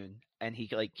this tune, and he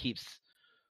like keeps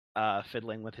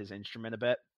fiddling with his instrument a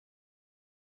bit.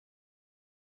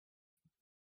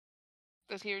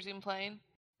 Does he resume playing?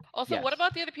 Also, Yes. What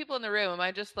about the other people in the room? Am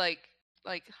I just like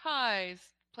hi,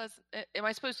 pleasant? Am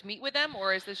I supposed to meet with them,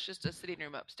 or is this just a sitting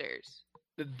room upstairs?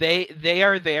 They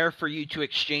are there for you to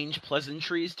exchange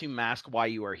pleasantries to mask why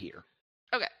you are here.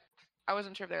 Okay. I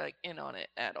wasn't sure if they're like in on it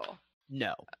at all.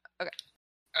 No. Okay.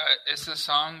 Is the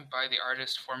song by the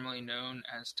artist formerly known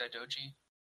as Daidoji?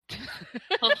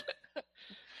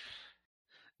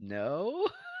 No.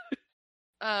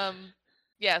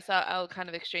 Yes, I'll kind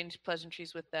of exchange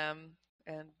pleasantries with them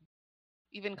and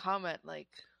even comment like,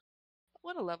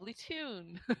 "What a lovely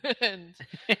tune!" and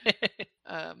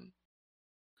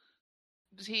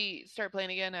does he start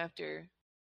playing again after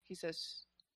he says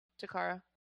to Kara?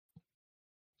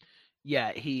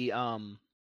 Yeah, he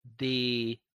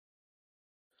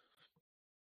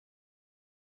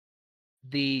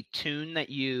the tune that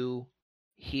you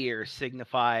hear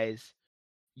signifies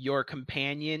your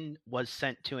companion was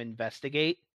sent to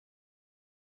investigate.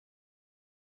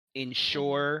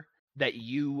 Ensure that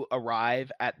you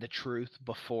arrive at the truth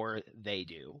before they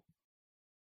do.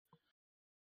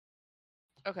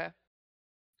 Okay.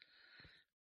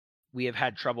 We have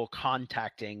had trouble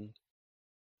contacting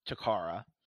Takara.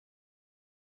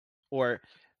 Or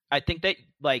I think that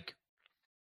like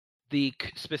the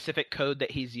specific code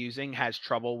that he's using has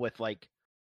trouble with like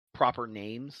proper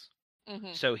names.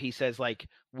 Mm-hmm. So he says like,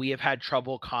 we have had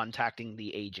trouble contacting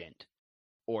the agent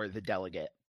or the delegate.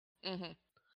 Mm-hmm.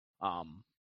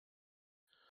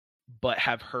 But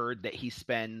have heard that he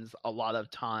spends a lot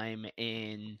of time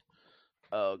in,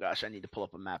 oh gosh, I need to pull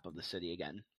up a map of the city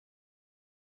again.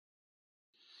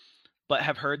 But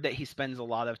have heard that he spends a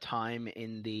lot of time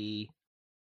in the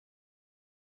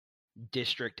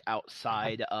district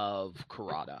outside of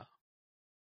Kurata.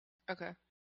 Okay.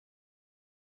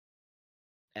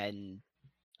 And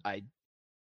I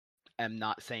am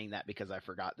not saying that because I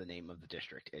forgot the name of the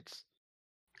district. It's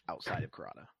outside of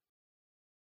Kurata.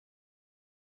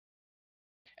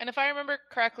 And if I remember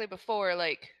correctly before,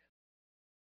 like,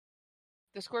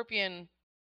 the Scorpion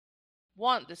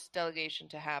want this delegation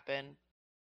to happen,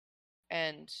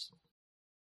 and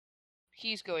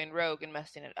he's going rogue and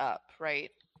messing it up,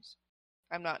 right?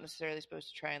 I'm not necessarily supposed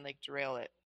to try and, like, derail it.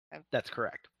 That's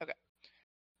correct. Okay.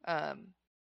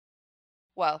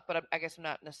 Well, but I guess I'm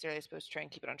not necessarily supposed to try and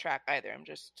keep it on track either. I'm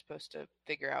just supposed to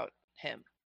figure out him.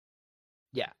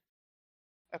 Yeah.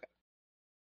 Okay.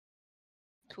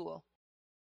 Cool.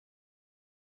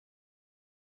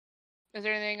 Is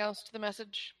there anything else to the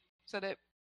message? Is that it?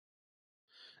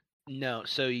 No,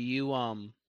 so you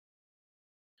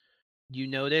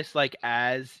notice like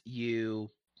as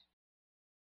you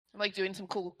I'm like doing some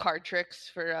cool card tricks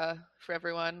for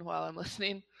everyone while I'm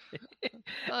listening.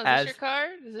 Oh, is as this your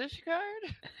card? Is this your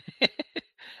card?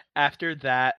 after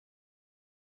that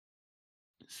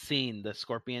scene, the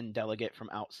Scorpion delegate from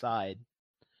outside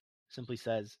simply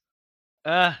says,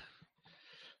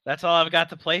 that's all I've got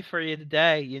to play for you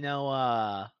today. You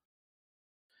know,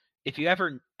 if you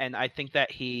ever, and I think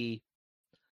that he,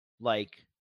 like,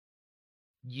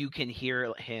 you can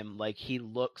hear him, like, he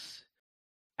looks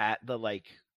at the, like,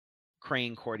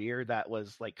 Crane courtier that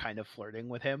was, like, kind of flirting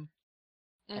with him,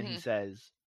 and he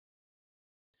says,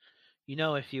 you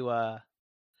know, if you,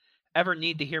 ever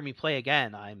need to hear me play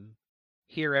again, I'm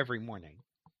here every morning.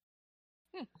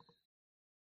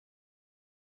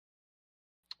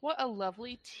 What a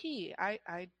lovely tea. I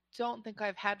don't think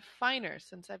I've had finer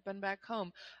since I've been back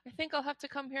home. I think I'll have to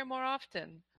come here more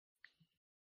often.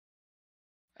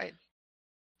 I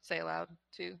say aloud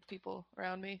to people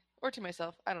around me, or to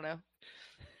myself. I don't know.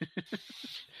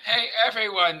 Hey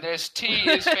everyone, this tea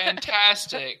is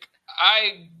fantastic.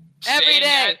 I Every staying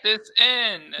day. at this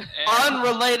inn.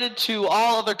 Unrelated to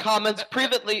all other comments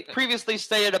previously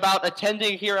stated about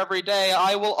attending here every day,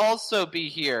 I will also be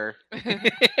here.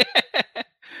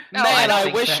 No, Man,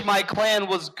 I I wish my clan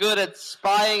was good at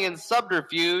spying and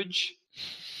subterfuge.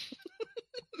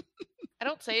 I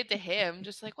don't say it to him.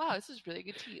 Just like, wow, this is really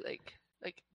good tea. Like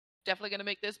definitely gonna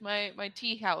make this my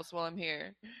tea house while I'm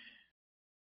here.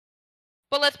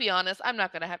 But let's be honest, I'm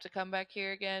not gonna have to come back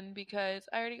here again because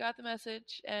I already got the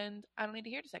message and I don't need to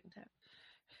hear it a second time.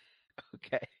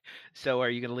 Okay. So are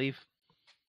you going to leave?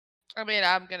 I mean,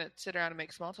 I'm gonna sit around and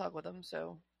make small talk with them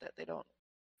so that they don't.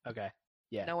 Okay.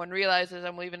 Yeah. No one realizes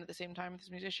I'm leaving at the same time with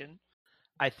this musician.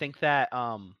 I think that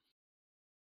I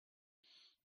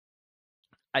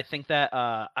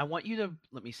want you to,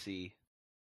 let me see.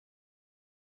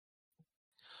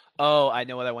 Oh, I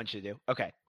know what I want you to do.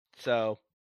 Okay. So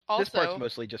this part's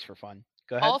mostly just for fun.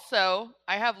 Go ahead. Also,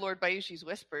 I have Lord Bayushi's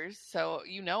whispers, so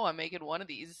you know I'm making one of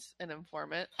these an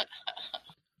informant.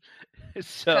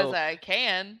 So Because I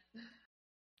can.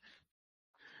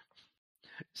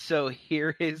 So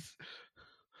here is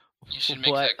You should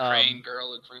make that Crane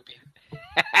girl a groupie.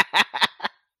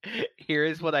 Here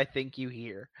is what I think you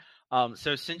hear.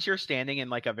 So since you're standing in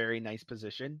like a very nice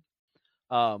position,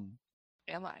 Am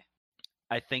I?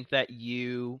 I think that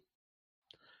you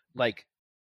like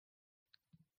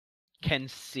can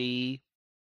see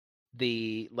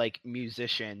the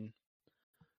musician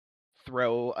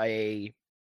throw a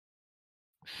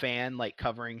fan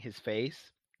covering his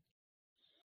face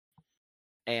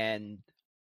and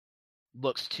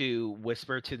looks to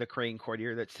whisper to the crane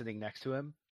courtier that's sitting next to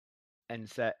him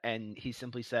and he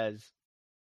simply says,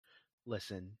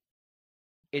 "Listen,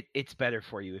 it's better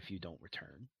for you if you don't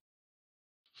return."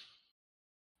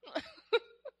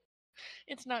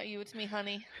 It's not you, it's me,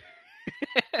 honey.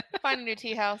 Find a new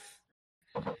tea house.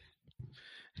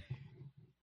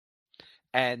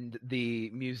 And the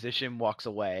musician walks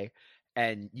away,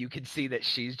 and you can see that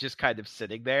she's just kind of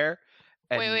sitting there.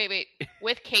 And... Wait.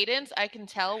 With Cadence, I can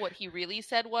tell what he really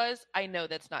said was, "I know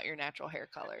that's not your natural hair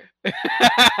color."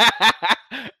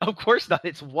 Of course not.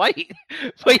 It's white.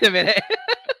 Wait a minute.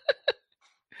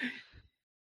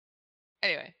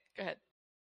 Anyway, go ahead.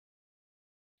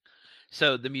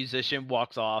 So the musician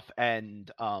walks off,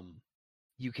 and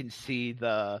you can see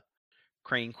the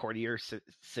crane courtier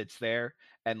sits there,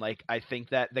 and I think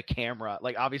that the camera,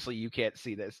 obviously you can't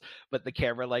see this, but the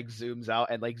camera zooms out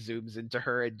and zooms into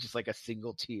her, and just a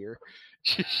single tear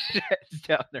just sheds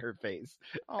down her face.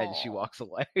 Aww. And she walks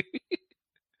away.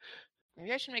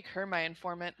 Maybe I should make her my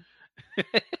informant.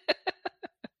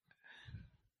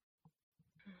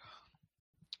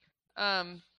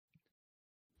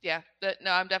 Yeah,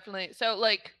 no, I'm definitely so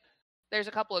there's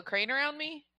a couple of crane around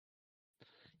me.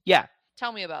 Yeah,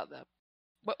 tell me about them.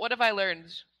 What have I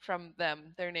learned from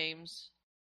them? Their names.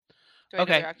 Do I know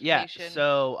okay, their occupation? Yeah.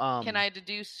 So can I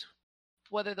deduce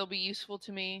whether they'll be useful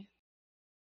to me?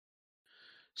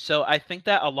 So I think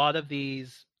that a lot of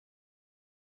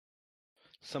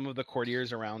some of the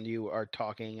courtiers around you are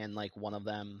talking, and one of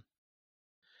them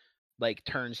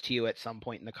turns to you at some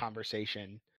point in the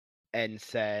conversation and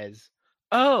says,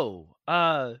 "Oh,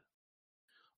 aren't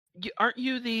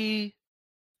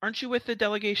you with the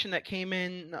delegation that came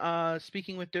in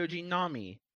speaking with Doji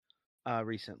Nami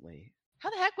recently?" How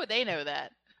the heck would they know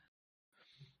that?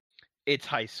 It's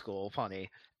high school, funny.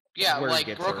 Yeah,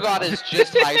 Rokugan is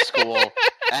just high school,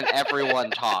 and everyone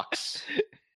talks.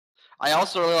 I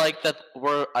also really like that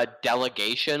we're a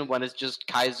delegation when it's just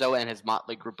Kaizo and his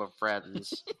motley group of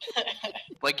friends.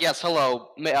 Yes,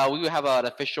 hello. We have an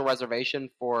official reservation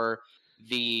for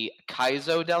the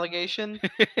Kaizo delegation.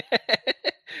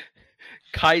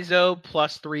 Kaizo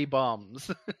plus 3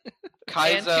 bums.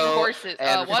 Kaizo and 2 horses.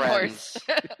 And 1 friends.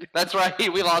 horse. That's right.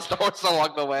 We lost a horse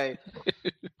along the way.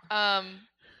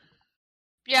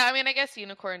 Yeah, I mean, I guess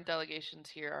unicorn delegations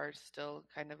here are still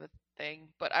kind of a thing,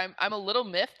 but I'm a little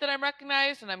miffed that I'm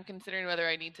recognized, and I'm considering whether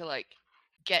I need to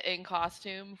get in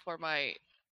costume for my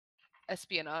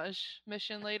espionage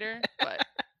mission later. But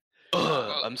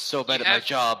I'm so bad at my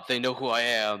job. They know who I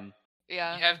am.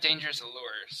 Yeah, you have dangerous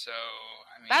allure, so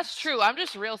I mean, that's true. I'm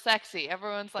just real sexy.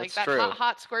 Everyone's like that's that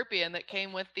hot scorpion that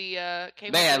came with the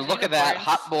Man, look at that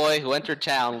hot boy who entered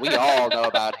town. We all know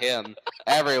about him.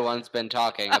 Everyone's been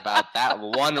talking about that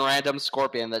one random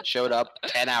scorpion that showed up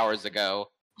 10 hours ago.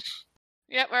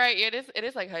 Yep, all right. It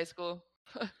is like high school.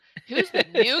 Who's the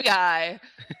new guy?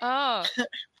 Oh, all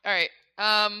right.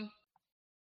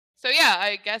 So yeah,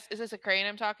 I guess is this a crane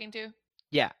I'm talking to?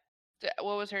 Yeah.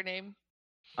 What was her name?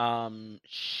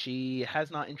 She has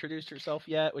not introduced herself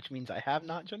yet, which means I have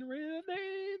not generated a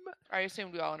name. I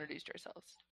assumed we all introduced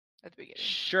ourselves at the beginning.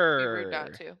 Sure. We were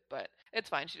not to, but it's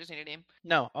fine. She doesn't need a name.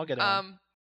 No, I'll get it.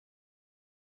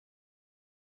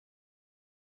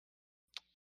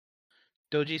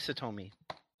 Doji Satomi.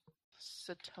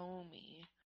 Satomi.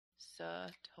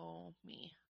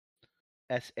 Satomi.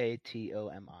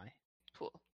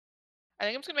 Cool. I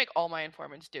think I'm just gonna make all my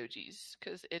informants dojis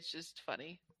because it's just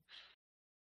funny.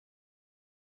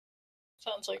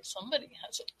 Sounds like somebody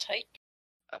has a type.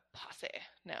 A posse.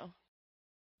 No.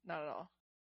 Not at all.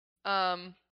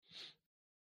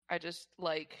 I just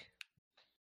like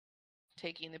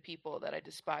taking the people that I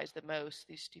despise the most,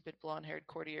 these stupid blonde-haired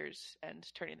courtiers, and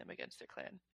turning them against their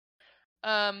clan.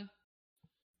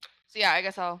 So yeah, I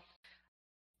guess I'll...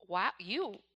 Wow,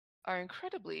 you are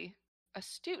incredibly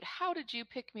astute. How did you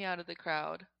pick me out of the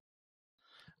crowd?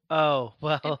 Oh,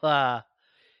 well,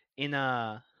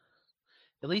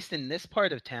 at least in this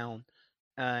part of town,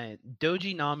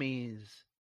 Doji Nami's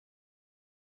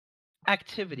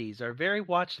activities are very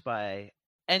watched by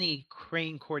any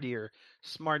crane courtier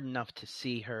smart enough to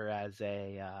see her as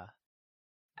a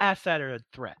asset or a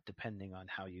threat, depending on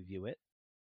how you view it.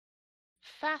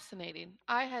 Fascinating.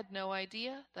 I had no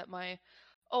idea that my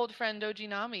old friend Doji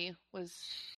Nami was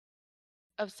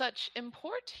of such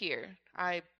import here.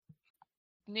 I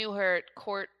knew her at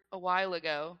court a while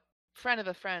ago. Friend of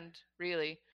a friend,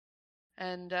 really.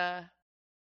 And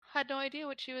had no idea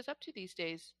what she was up to these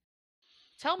days.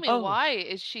 Tell me, why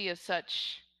is she of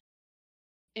such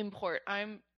import?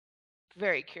 I'm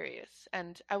very curious,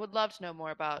 and I would love to know more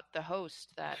about the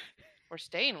host that we're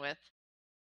staying with.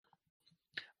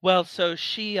 Well, so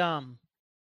she doesn't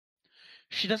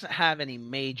have any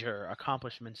major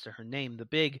accomplishments to her name.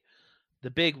 The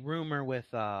big rumor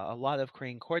with a lot of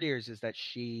Crane courtiers is that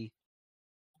she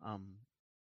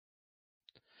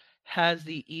has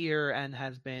the ear and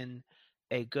has been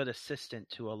a good assistant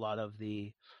to a lot of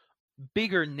the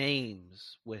bigger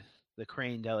names with the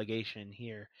Crane delegation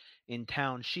here in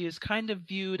town. She is kind of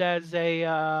viewed as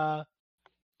a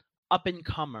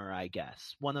up-and-comer, I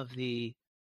guess.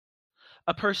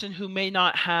 A person who may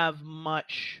not have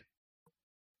much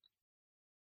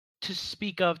to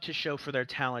speak of to show for their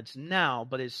talents now,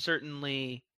 but is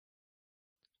certainly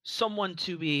someone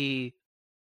to be,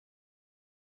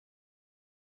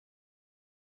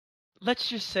 let's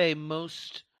just say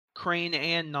most Crane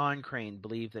and non-Crane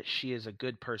believe that she is a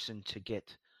good person to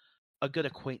get a good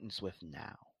acquaintance with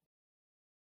now.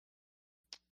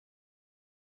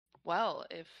 Well,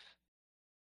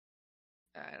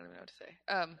 I don't know what to say.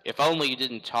 If only you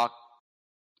didn't talk.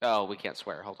 Oh, we can't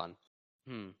swear. Hold on.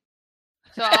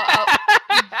 So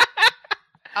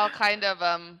I'll kind of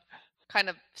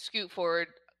scoot forward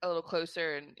a little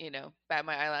closer and bat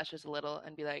my eyelashes a little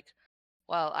and be like,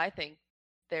 well, I think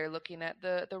they're looking at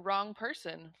the wrong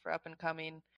person for up and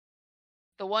coming.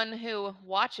 The one who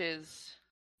watches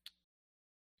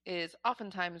is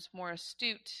oftentimes more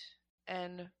astute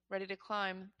and ready to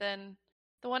climb than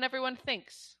the one everyone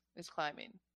thinks is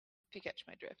climbing, if you catch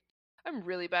my drift. I'm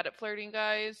really bad at flirting,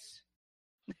 guys.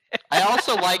 I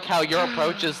also like how your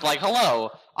approach is like,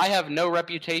 hello, I have no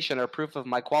reputation or proof of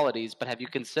my qualities, but have you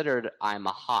considered I'm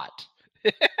a hot?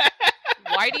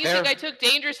 Why do you think I took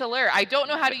Dangerous Allure? I don't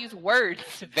know how to use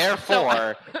words.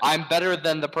 Therefore, I'm better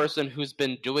than the person who's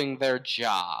been doing their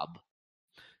job.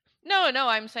 No,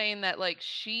 I'm saying that, like,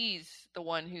 she's the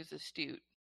one who's astute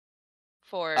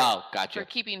for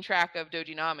keeping track of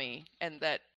Dojinami, and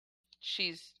that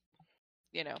she's,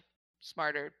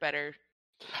 smarter, better.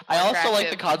 I also like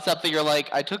the concept that you're like,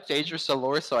 I took Dangerous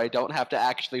Allure so I don't have to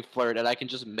actually flirt, and I can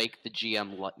just make the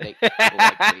GM like me.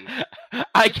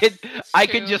 I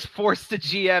can just force the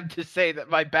GM to say that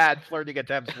my bad flirting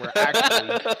attempts were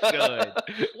actually good.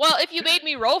 Well, if you made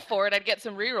me roll for it, I'd get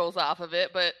some rerolls off of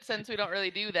it, but since we don't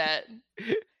really do that...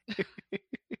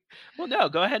 Well, no,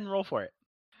 go ahead and roll for it.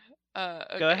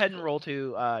 Okay, go ahead and roll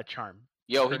to Charm.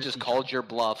 Yo, he just called your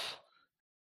bluff.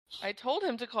 I told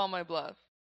him to call my bluff.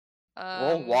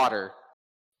 Roll water.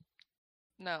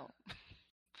 No.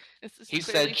 He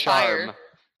said charm. Fire.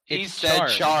 He said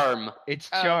charm. It's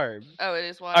charm. Oh, it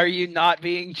is water. Are you not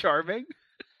being charming?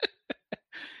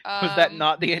 Was that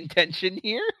not the intention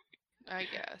here? I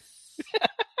guess.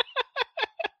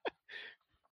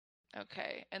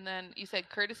 Okay, and then you said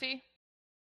courtesy?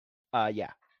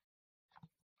 Yeah.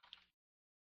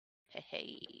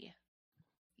 Hey.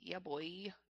 Yeah,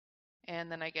 boy.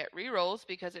 And then I get rerolls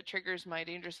because it triggers my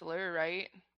Dangerous Allure, right?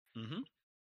 Mm-hmm.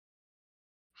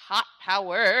 Hot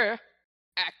power.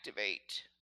 Activate.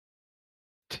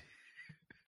 I'm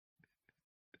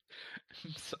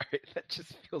sorry, that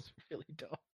just feels really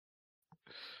dumb.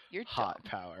 You're hot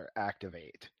dumb. Power.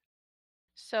 Activate.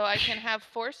 So I can have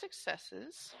 4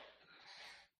 successes.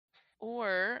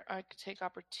 Or I could take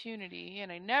opportunity,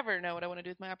 and I never know what I want to do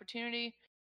with my opportunity.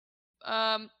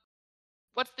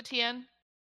 What's the TN?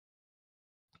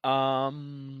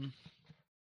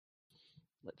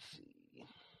 Let's see.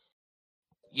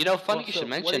 Funny you should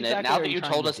mention it. Now that you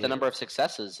told us the number of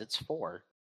successes, it's 4.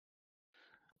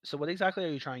 So what exactly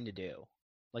are you trying to do?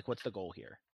 Like, what's the goal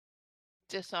here?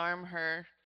 Disarm her.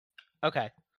 Okay.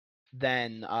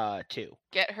 Then, 2.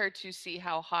 Get her to see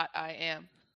how hot I am.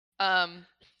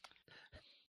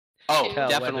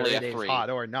 Definitely a 3. Hot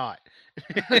or not.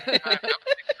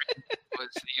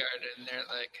 Was the yard, and they're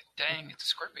like, "Dang, it's a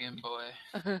Scorpion boy."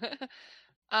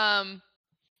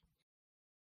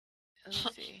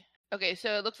 Let's see. Okay,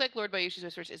 so it looks like Lord Bayushi's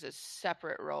Whispers is a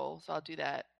separate roll, so I'll do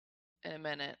that in a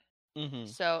minute. Mm-hmm.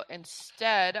 So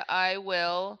instead, I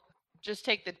will just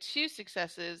take the 2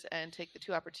 successes and take the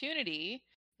 2 opportunity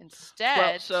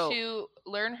instead to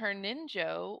learn her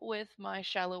ninja with my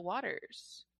Shallow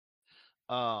Waters.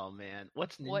 Oh man,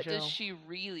 what's Ninjo? What does she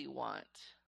really want?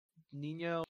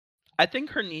 Nino. I think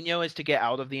her Nino is to get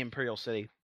out of the Imperial City.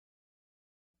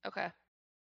 Okay.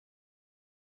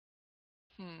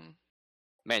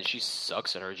 Man, she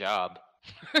sucks at her job.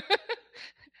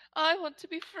 I want to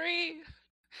be free.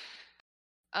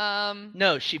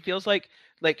 No, she feels like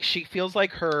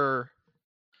her.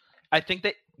 I think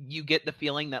that you get the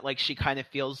feeling that like she kind of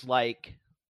feels like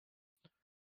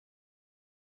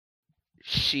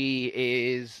she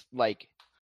is like,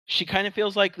 she kind of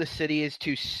feels like the city is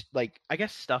too like, I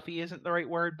guess stuffy isn't the right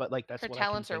word, but like that's Her what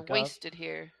talents I are can think of. wasted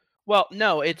here. Well,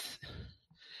 no, it's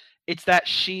that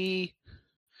she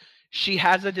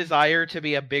has a desire to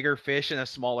be a bigger fish in a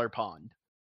smaller pond.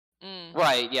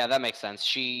 Right, yeah, that makes sense.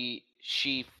 She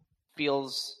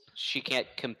feels she can't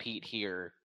compete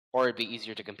here, or it'd be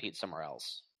easier to compete somewhere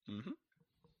else. Mm-hmm.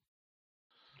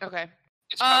 Okay.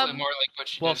 It's probably more like what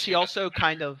she Well, does she here also doesn't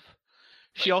kind of,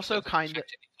 she like, also doesn't kind of,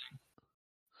 affect anything.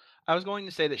 I was going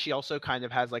to say that she also kind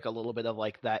of has like a little bit of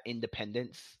like that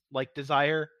independence like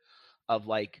desire of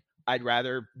like, I'd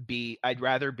rather be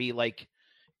like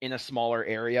in a smaller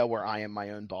area where I am my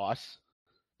own boss.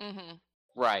 Mm-hmm.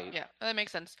 Right. Yeah, that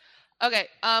makes sense. Okay.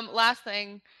 Last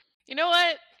thing. You know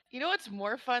what? You know what's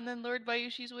more fun than Lord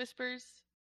Bayushi's whispers?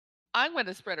 I'm going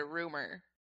to spread a rumor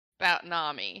about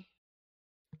Nami.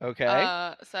 Okay.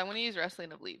 So I'm going to use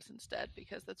Wrestling of Leaves instead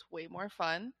because that's way more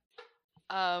fun.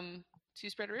 To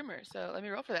spread a rumor. So let me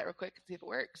roll for that real quick and see if it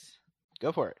works.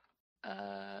 Go for it.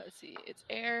 Let's see. It's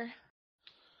air.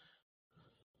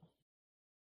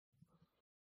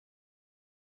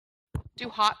 Do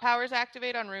hot powers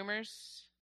activate on rumors?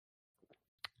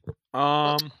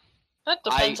 That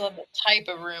depends on the type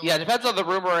of rumor. Yeah, it depends on the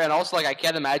rumor, and also, like, I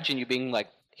can't imagine you being like,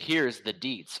 here's the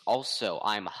deets. Also,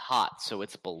 I'm hot, so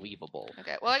it's believable.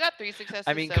 Okay, well, I got 3 successes.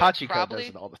 I mean, so Kachiko probably... does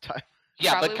it all the time.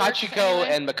 Yeah, but Probably works Kachiko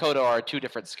anyway. and Makoto are 2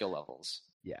 different skill levels.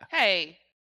 Yeah. Hey,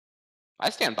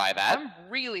 I stand by that. I'm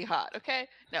really hot, okay?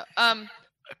 No,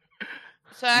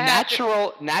 so I have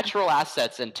Natural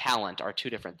assets and talent are 2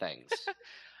 different things.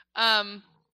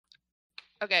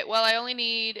 Okay, well, I only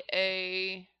need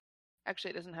a...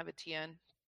 Actually, it doesn't have a TN.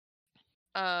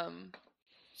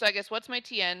 So I guess what's my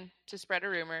TN to spread a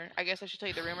rumor? I guess I should tell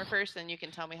you the rumor first, then you can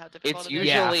tell me how difficult It's it is.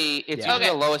 usually Okay.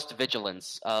 the lowest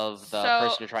vigilance of the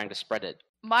person you're trying to spread it.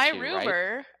 My to,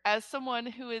 rumor, right? as someone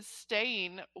who is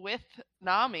staying with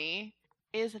Nami,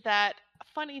 is that,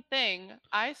 funny thing,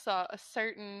 I saw a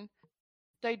certain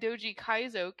Daidoji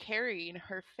Kaizo carrying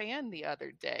her fan the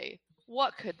other day.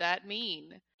 What could that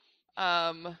mean?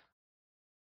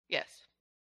 Yes.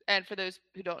 And for those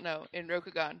who don't know, in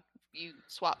Rokugan, you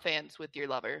swap fans with your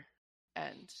lover.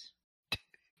 And,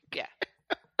 yeah.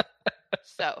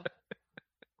 So,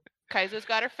 Kaizo's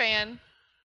got her fan.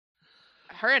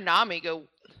 Him and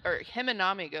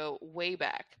Nami go way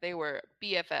back. They were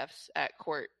BFFs at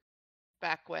court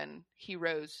back when he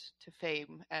rose to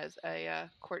fame as a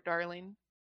court darling.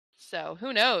 So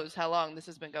who knows how long this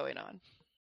has been going on.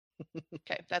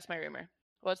 Okay, that's my rumor.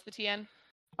 What's the TN?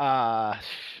 I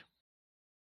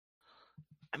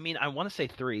mean, I want to say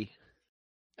 3.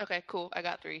 Okay, cool. I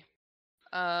got 3.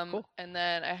 Cool. And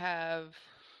then I have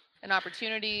an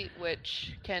opportunity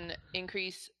which can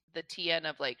increase the TN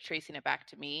of like tracing it back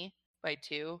to me by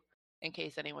 2 in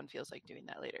case anyone feels like doing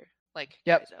that later. Like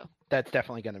Yep. Kaizo. That's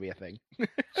definitely going to be a thing.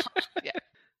 Yeah.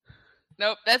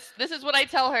 Nope, this is what I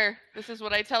tell her. This is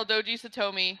what I tell Doji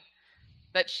Satomi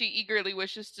that she eagerly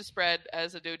wishes to spread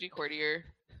as a Doji courtier.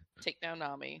 Take down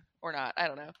Nami. Or not, I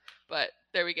don't know. But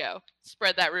there we go.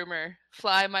 Spread that rumor.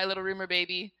 Fly, my little rumor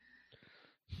baby.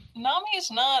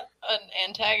 Nami's not an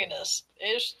antagonist,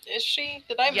 is she?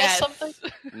 Did I miss something?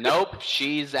 Nope,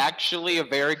 she's actually a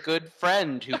very good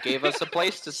friend who gave us a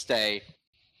place to stay.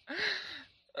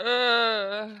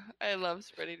 I love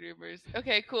spreading rumors.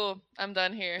 Okay, cool. I'm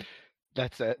done here.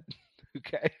 That's it.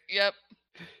 Okay. Yep.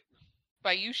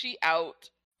 Bayushi out.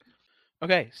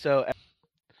 Okay, so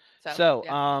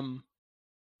yeah.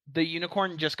 the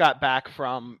unicorn just got back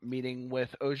from meeting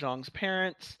with Ojong's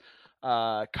parents.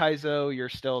 Kaizo, you're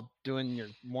still doing your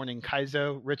morning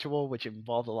Kaizo ritual, which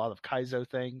involved a lot of Kaizo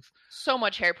things. So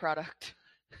much hair product.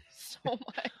 So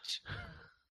much.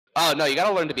 Oh, no, you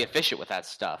gotta learn to be efficient with that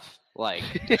stuff. Like...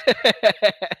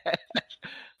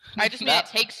 I just mean it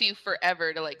takes you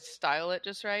forever to, like, style it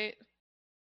just right.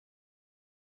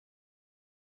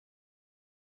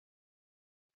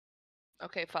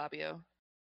 Okay, Fabio.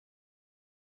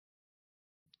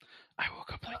 I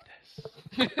woke up like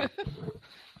this.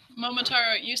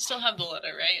 Momotaro, you still have the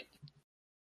letter, right?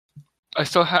 I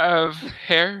still have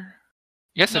hair?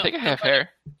 Yes, No, I think I the have letter. hair.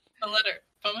 The letter.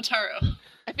 Momotaro.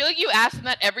 I feel like you ask him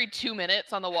that every 2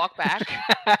 minutes on the walk back.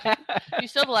 Do you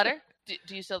still have the letter?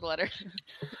 Do you still have the letter?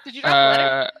 Did you drop the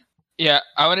letter? Yeah,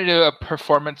 I want to do a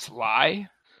performance lie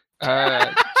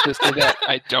to say that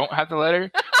I don't have the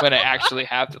letter when I actually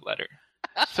have the letter.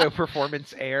 So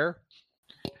performance air?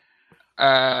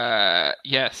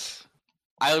 Yes.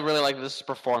 I really like this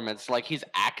performance. Like, he's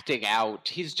acting out.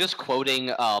 He's just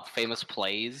quoting famous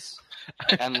plays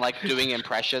and, like, doing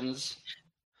impressions.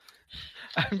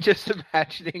 I'm just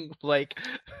imagining, like,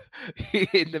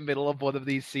 in the middle of one of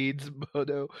these scenes,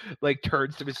 Mono, like,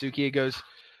 turns to Masuki and goes,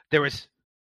 there was,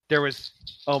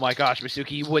 oh my gosh,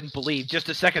 Masuki, you wouldn't believe, just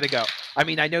a second ago. I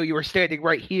mean, I know you were standing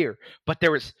right here, but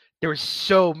there was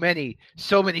so many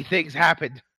things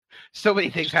happened. So many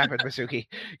things happened, Masuki.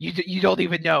 You don't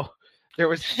even know. There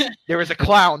was a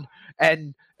clown,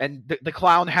 and the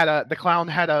clown had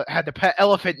a pet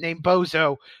elephant named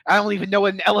Bozo. I don't even know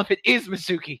what an elephant is,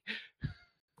 Masuki.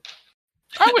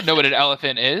 I would know what an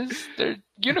elephant is. They're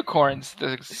unicorns.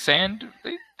 The sand,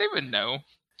 they would know.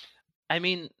 I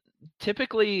mean,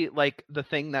 typically, like, the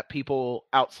thing that people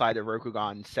outside of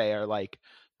Rokugan say are, like,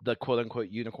 the quote-unquote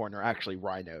unicorn are actually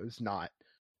rhinos, not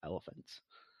elephants.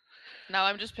 Now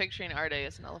I'm just picturing Arde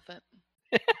as an elephant.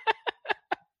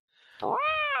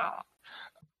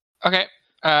 Okay,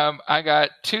 I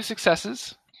got 2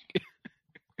 successes.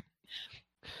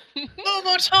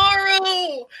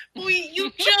 Momotaro! You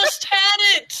just had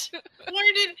it!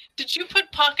 Where did you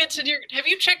put pockets in your... Have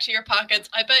you checked your pockets?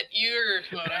 I bet your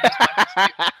Komodo has pockets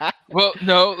too. Well,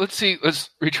 no, let's see. Let's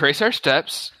retrace our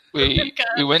steps. We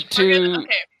went to...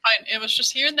 Okay, fine. It was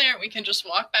just here and there. We can just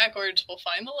walk backwards. We'll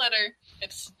find the letter. I'm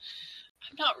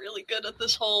not really good at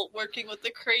this whole working with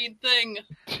the crane thing.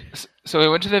 So we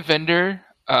went to the vendor.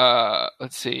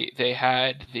 Let's see. They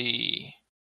had the...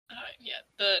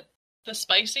 The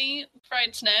spicy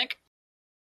fried snack.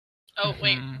 Oh,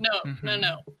 wait.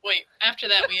 No. Wait. After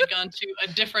that, we had gone to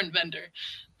a different vendor.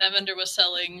 That vendor was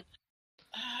selling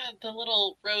the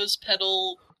little rose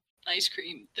petal ice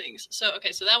cream things. So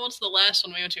that was the last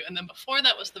one we went to. And then before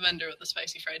that was the vendor with the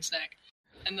spicy fried snack.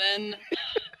 And then...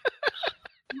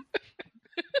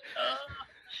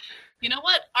 you know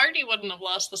what? Artie wouldn't have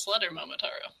lost this letter,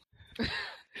 Momotaro.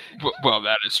 Well,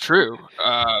 that is true.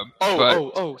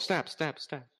 Snap.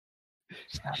 Snap.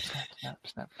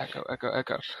 Echo.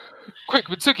 Quick,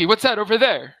 Mitsuki, what's that over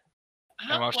there?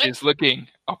 And while she's looking,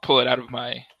 I'll pull it out of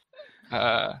my...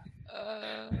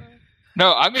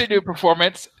 No, I'm going to do a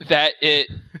performance that I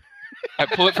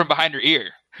pull it from behind her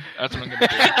ear. That's what I'm going to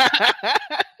do.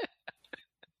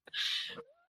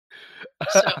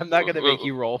 So, I'm not going to make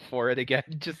you roll for it again.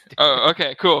 Oh,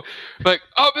 okay, cool. Like,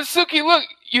 oh, Mitsuki, look,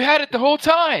 you had it the whole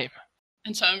time.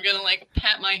 And so I'm going to, like,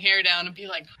 pat my hair down and be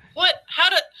like, what?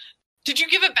 Did you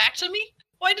give it back to me?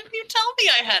 Why didn't you tell me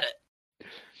I had it?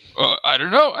 Well, I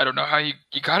don't know. I don't know how you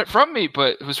got it from me,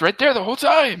 but it was right there the whole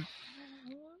time.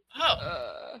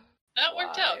 Oh. That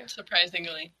worked out,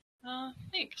 surprisingly.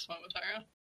 Thanks, Momotaro.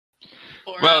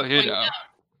 Well, you know.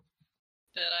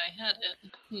 That I had it.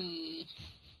 You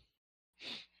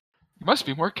must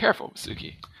be more careful,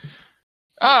 Mitsuki.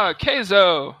 Ah,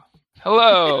 Keizo!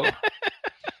 Hello!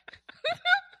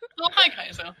 Oh, hi,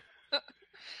 Kaizo.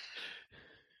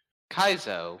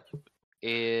 Kaizo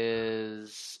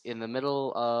is in the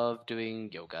middle of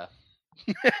doing yoga.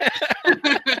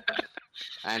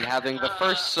 And having the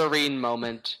first serene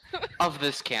moment of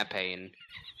this campaign.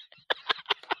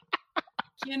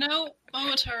 You know,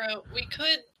 Momotaro, we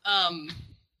could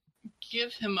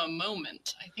give him a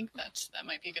moment. I think that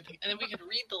might be a good thing. And then we could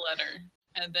read the letter,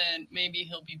 and then maybe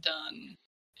he'll be done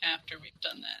after we've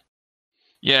done that.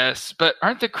 Yes, but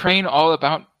aren't the crane all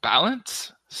about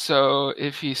balance? So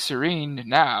if he's serene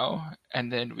now,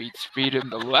 and then we read him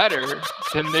the letter,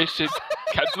 then they should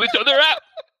cancel each other out.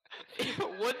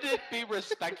 Wouldn't it be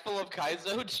respectful of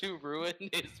Kaizo to ruin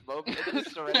his moment of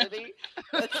serenity?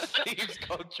 That seems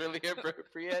culturally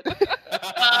appropriate.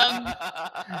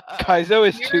 Kaizo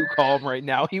is too calm right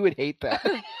now. He would hate that.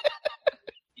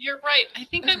 You're right. I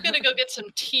think I'm going to go get some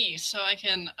tea so I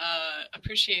can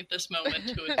appreciate this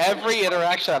moment. Every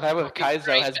interaction I've had with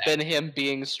Kaizo has been him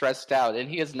being stressed out, and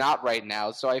he is not right now,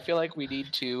 so I feel like we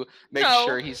need to make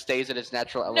sure he stays in his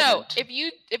natural element. No,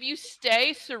 if you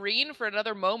stay serene for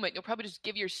another moment, you'll probably just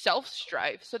give yourself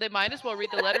strife, so they might as well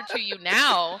read the letter to you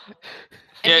now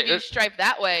and give you strife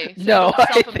that way. So no,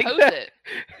 I think it.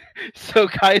 So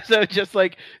Kaizo just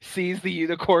like sees the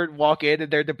unicorn walk in,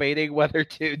 and they're debating whether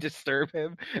to disturb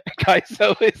him. And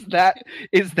Kaizo,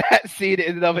 is that scene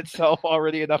in and of itself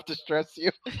already enough to stress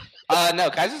you? No,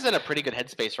 Kaizo's in a pretty good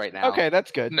headspace right now. Okay,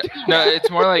 that's good. No, it's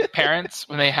more like parents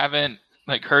when they haven't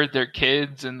like heard their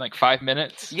kids in like 5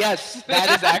 minutes. Yes, that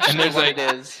is actually what it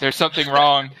is. There's something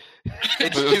wrong.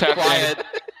 It's too quiet.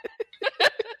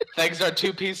 Things are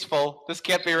too peaceful. This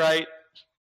can't be right.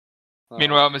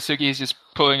 Meanwhile, Mitsuki is just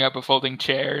pulling up a folding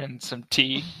chair and some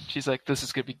tea. She's like, this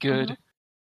is going to be good.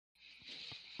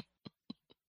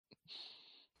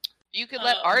 You could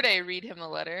let Arde read him the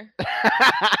letter.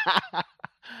 I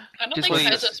don't think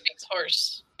Kaizo speaks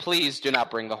horse. Please do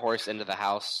not bring the horse into the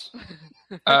house.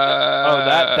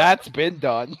 That's been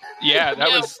done. Yeah, that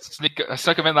was I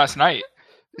stuck him in last night.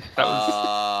 That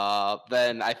was...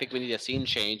 Then I think we need a scene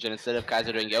change, and instead of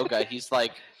Kaizo doing yoga, he's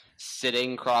like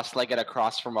sitting cross-legged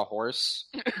across from a horse,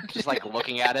 just like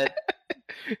looking at it.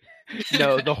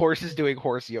 No, the horse is doing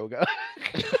horse yoga.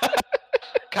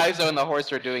 Kaizo and the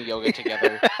horse are doing yoga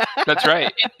together. That's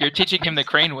right. You're teaching him the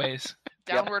crane ways.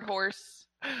 Downward horse.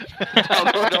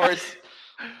 Downward horse.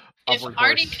 If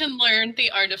Artie can learn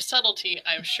the art of subtlety,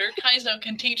 I'm sure Kaizo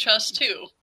can teach us too.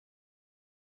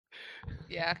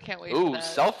 Yeah, can't wait. Ooh, for that.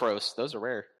 self-roast. Those are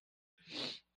rare.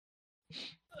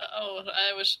 Oh,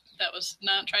 that was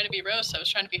not trying to be roast. I was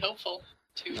trying to be hopeful.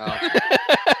 No.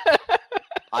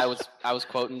 I was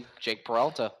quoting Jake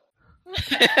Peralta.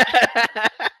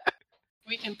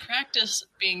 We can practice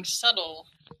being subtle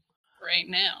right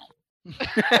now.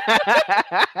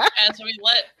 As we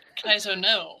let Kaizo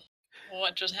know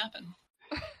what just happened.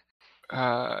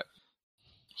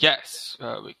 Yes,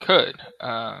 we could.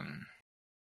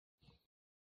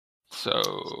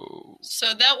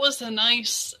 So that was a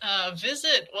nice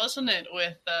visit, wasn't it,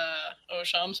 with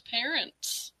Osham's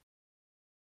parents?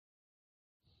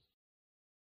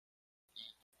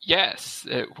 Yes,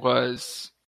 it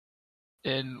was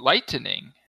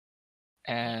enlightening.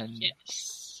 And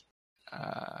yes.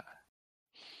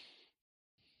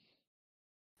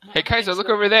 Hey, Kaizo, look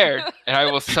over there, and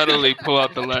I will subtly pull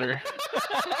out the letter.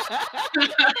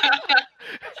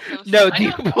 No, do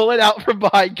you pull it out from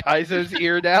behind Kaizo's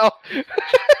ear now?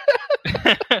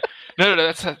 No,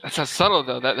 that's not subtle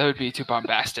though. That would be too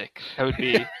bombastic. That would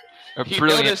be a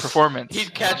brilliant performance.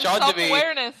 He'd catch on to me.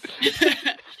 Self-awareness.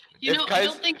 I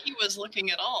don't think he was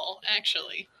looking at all,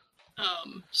 actually.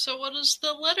 So what does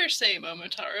the letter say,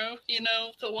 Momotaro? You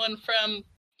know, the one from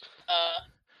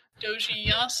Doji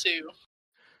Yasu.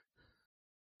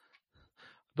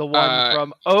 The one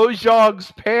from Ojong's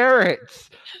parents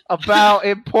about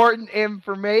important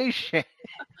information.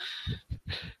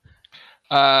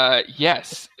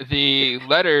 Yes, the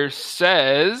letter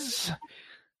says...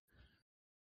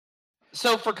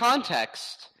 So for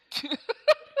context,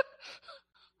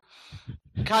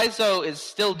 Kaizo is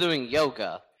still doing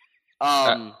yoga.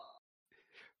 Horse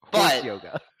but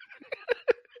yoga.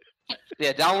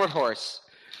 Yeah, downward horse.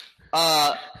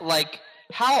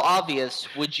 How obvious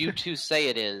would you two say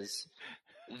it is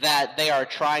that they are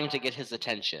trying to get his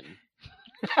attention?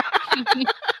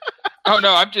 Oh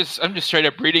no, I'm just straight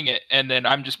up reading it, and then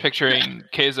I'm just picturing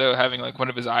Keizo having like one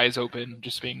of his eyes open,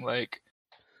 just being like,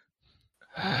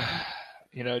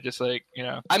 just like,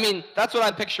 I mean, that's what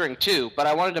I'm picturing too, but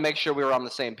I wanted to make sure we were on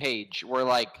the same page. Where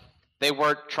like they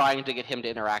weren't trying to get him to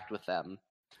interact with them.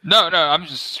 No, I'm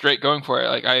just straight going for it.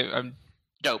 Like I'm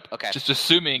dope. Okay. Just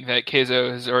assuming that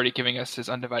Keizo is already giving us his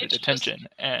undivided attention.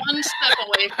 And one step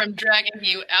away from dragging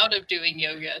you out of doing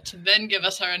yoga to then give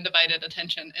us our undivided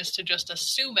attention is to just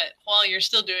assume it while you're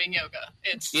still doing yoga.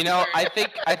 It's I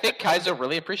think Kaizo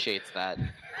really appreciates that.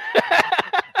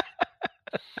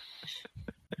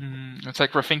 It's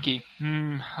like Raffinki.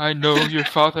 I know your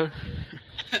father.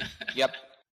 Yep.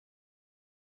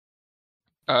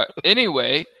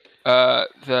 Anyway,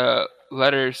 the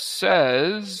letter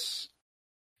says...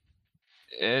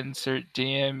 Insert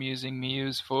DM using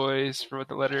Miyu's voice for what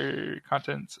the letter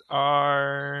contents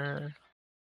are.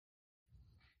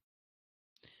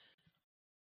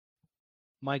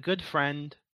 My good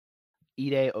friend,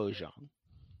 Ide Ojong.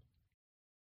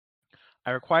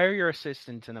 I require your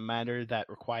assistance in a matter that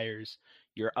requires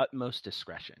your utmost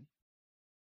discretion.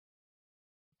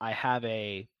 I have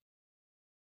a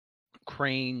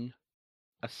crane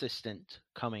assistant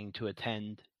coming to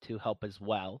attend to help as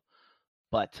well,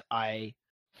 but I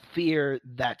fear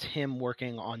that him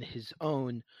working on his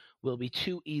own will be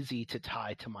too easy to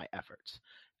tie to my efforts,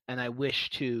 and I wish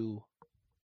to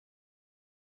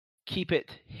keep it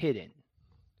hidden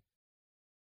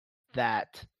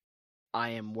that I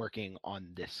am working on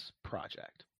this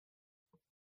project.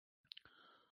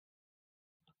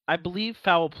 I believe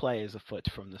foul play is afoot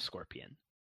from the Scorpion.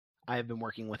 I have been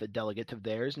working with a delegate of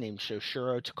theirs named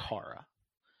Shoshiro Takara.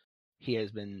 He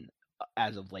has been,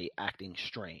 as of late, acting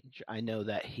strange. I know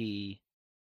that he,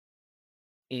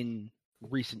 in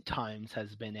recent times,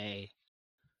 has been a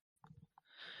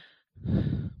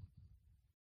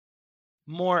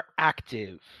more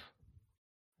active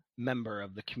member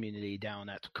of the community down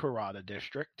at Kurata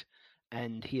District,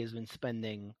 and he has been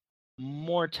spending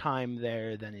more time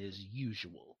there than is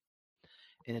usual.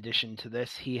 In addition to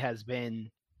this, he has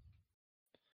been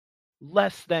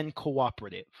less than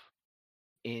cooperative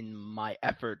in my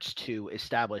efforts to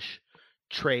establish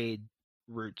trade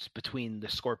routes between the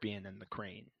Scorpion and the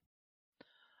Crane.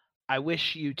 I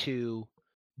wish you to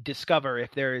discover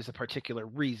if there is a particular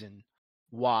reason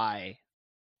why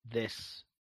this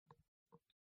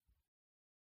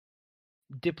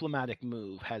diplomatic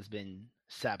move has been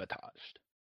sabotaged,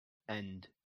 and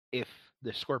if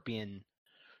the Scorpion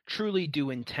truly do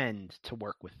intend to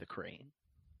work with the Crane.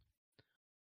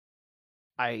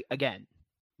 I, again,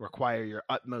 require your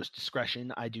utmost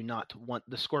discretion. I do not want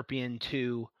the Scorpion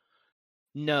to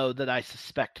know that I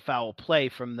suspect foul play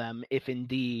from them if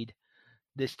indeed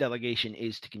this delegation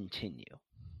is to continue.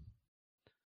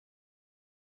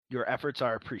 Your efforts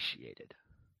are appreciated.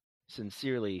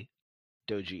 Sincerely,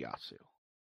 Doji Yasu.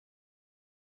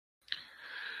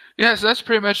 Yeah, so that's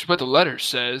pretty much what the letter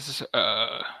says.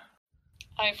 I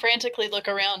frantically look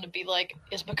around and be like,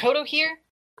 is Makoto here?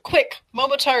 Quick,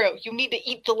 Momotaro, you need to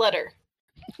eat the letter.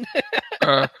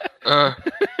 Do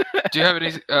you have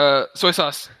any soy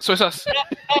sauce? Soy sauce.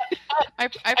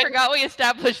 I forgot we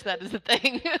established that as a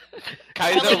thing.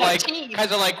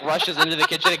 Kaizo rushes into the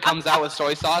kitchen and comes out with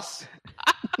soy sauce.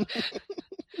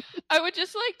 I would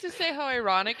just like to say how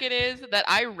ironic it is that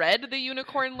I read the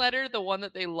unicorn letter, the one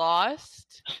that they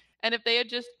lost, and if they had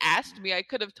just asked me, I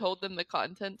could have told them the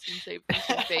contents and saved them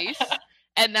some face.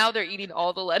 And now they're eating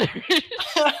all the letters.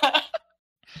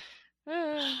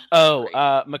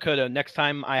 Makoto, next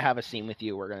time I have a scene with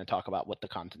you, we're going to talk about what the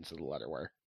contents of the letter were.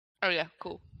 Oh yeah,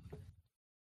 cool.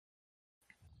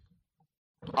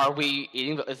 Are we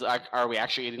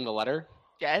actually eating the letter?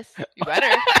 Yes, you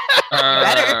better.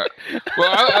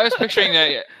 Well, I was picturing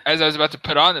that as I was about to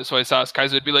put on the soy sauce,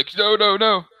 Kaizo would be like,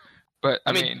 no. But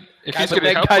I mean if he's going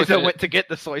to help with it... Kaizo went to get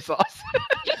the soy sauce.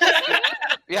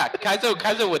 Yeah,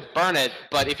 Kaizo would burn it,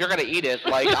 but if you're going to eat it,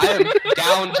 I am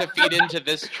down to feed into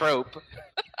this trope.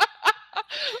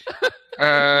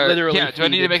 Literally. Yeah, do I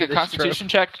need to make a constitution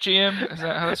check, GM? Is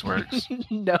that how this works?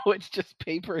 No, it's just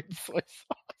paper and soy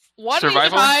sauce. One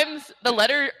Survival? of these times, the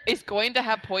letter is going to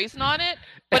have poison on it,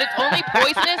 but it's only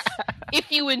poisonous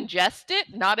if you ingest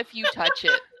it, not if you touch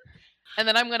it. And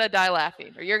then I'm going to die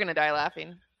laughing, or you're going to die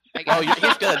laughing. I guess. Oh,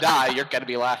 he's going to die. You're going to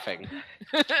be laughing.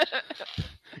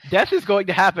 Death is going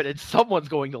to happen, and someone's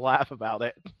going to laugh about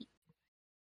it.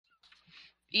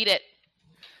 Eat it.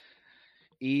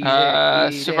 Eat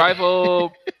it.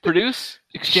 Survival, produce,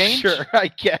 exchange? Sure, I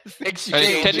guess.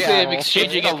 Exchange. Technically, I'm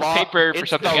exchanging it for paper for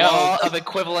something else. It's the law of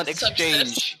equivalent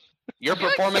exchange. You're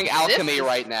performing alchemy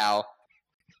right now.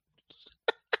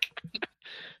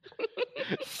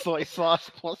 Soy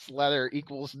sauce plus leather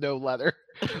equals no leather.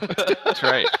 That's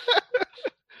right.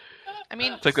 I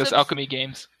mean, It's like those alchemy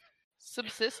games.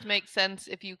 Subsist makes sense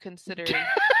if you consider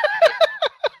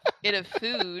it a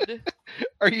food.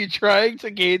 Are you trying to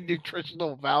gain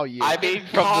nutritional value? I mean,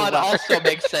 from God the leather? also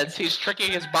makes sense. He's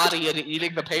tricking his body into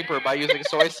eating the paper by using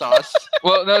soy sauce.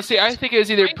 Well, no, see, I think it was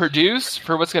either produce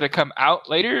for what's going to come out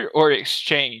later or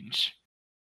exchange.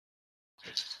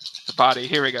 The body.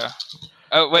 Here we go.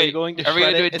 Oh, wait. Are we going to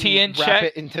do a TN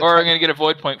check? Or are we going to get a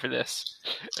void point for this?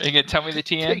 Are you going to tell me the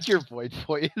TN? Take your void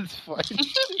point. It's fine.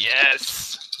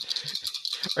 Yes.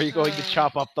 Are you going to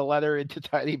chop up the leather into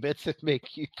tiny bits and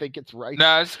make you think it's right? No,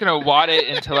 I'm just going to wad it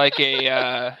into like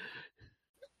a...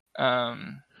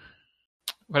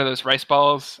 what are those rice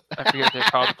balls? I forget what they're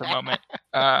called at the moment.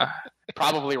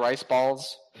 Probably rice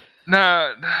balls.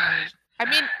 No. I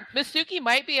mean, Masuki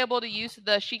might be able to use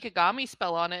the Shikigami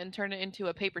spell on it and turn it into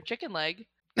a paper chicken leg.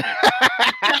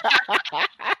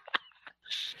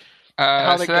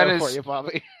 How'd it so that go is for you,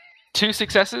 Bobby? 2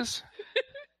 successes.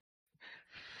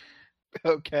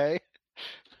 Okay.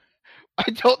 I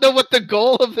don't know what the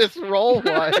goal of this roll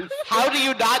was. How do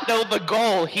you not know the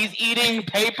goal? He's eating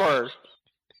paper.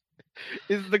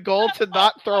 Is the goal to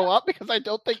not throw up? Because I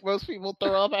don't think most people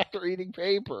throw up after eating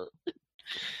paper.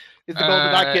 Is the goal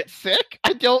to not get sick?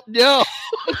 I don't know.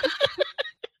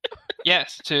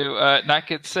 Yes, to not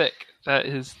get sick. That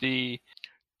is the...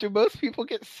 Do most people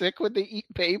get sick when they eat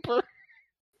paper?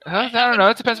 I don't know.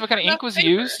 It depends what kind of ink was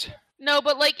used. No,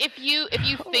 but like if you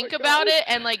think about it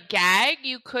and like gag,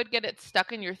 you could get it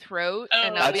stuck in your throat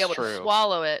and not be able to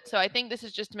swallow it. So I think this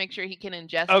is just to make sure he can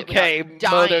ingest it without dying.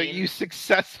 Moto, you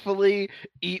successfully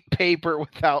eat paper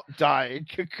without dying.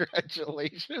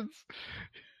 Congratulations.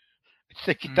 I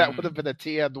think that would have been a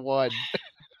TN1.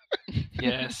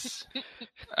 Yes.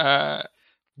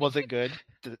 Was it good?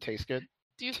 Did it taste good?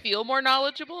 Do you feel more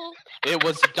knowledgeable? It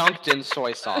was dunked in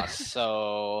soy sauce,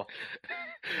 so...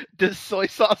 Does soy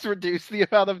sauce reduce the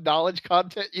amount of knowledge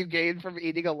content you gain from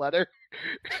eating a letter?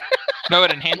 No,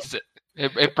 it enhances it.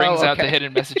 It brings out the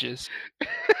hidden messages.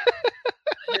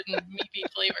 Hidden meaty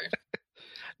flavor.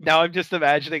 Now I'm just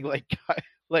imagining like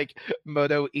like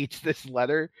Moto eats this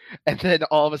letter and then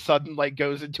all of a sudden like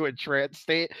goes into a trance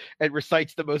state and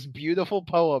recites the most beautiful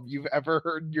poem you've ever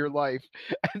heard in your life,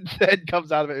 and then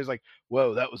comes out of it and is like,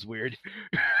 whoa, that was weird.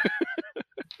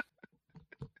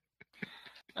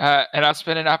 And I'll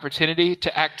spend an opportunity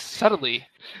to act subtly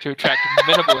to attract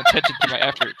minimal attention to my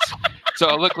efforts. So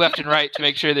I'll look left and right to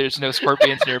make sure there's no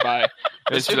scorpions nearby.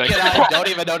 It's Masuki like, and I don't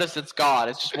even notice it's gone.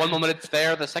 It's just one moment it's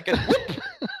there, the second, whoop.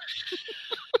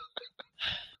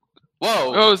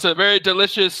 Whoa. oh, it's a very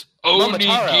delicious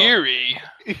onigiri.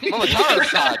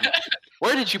 Momotaro-san,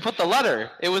 where did you put the letter?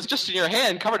 It was just in your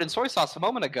hand, covered in soy sauce a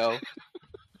moment ago.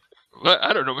 Well,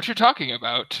 I don't know what you're talking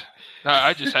about.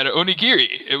 I just had an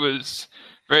onigiri. It was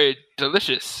very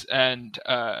delicious and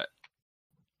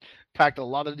Packed a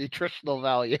lot of nutritional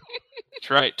value. that's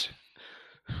right.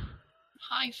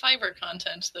 High fiber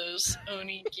content, those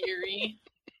onigiri.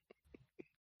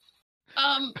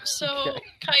 So Okay.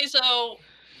 Kaizo,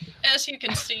 as you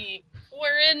can see,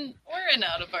 we're in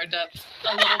out of our depth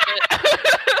a little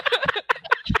bit.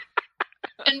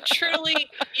 And truly,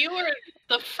 you are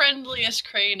the friendliest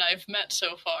crane I've met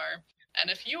so far. And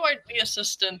if you are the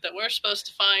assistant that we're supposed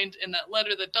to find in that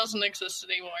letter that doesn't exist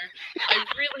anymore, I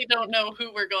really don't know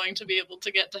who we're going to be able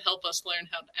to get to help us learn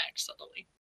how to act subtly.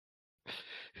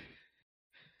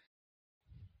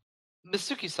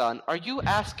 Masuki-san, are you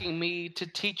asking me to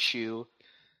teach you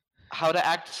how to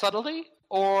act subtly?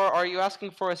 Or are you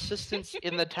asking for assistance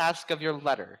in the task of your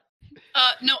letter?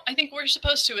 No, I think we're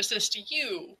supposed to assist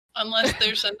you, unless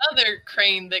there's another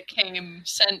crane that came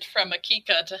sent from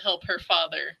Akika to help her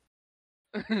father.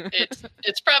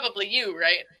 It's probably you,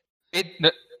 right?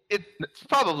 It's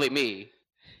probably me.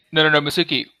 No,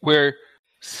 Masuki. We're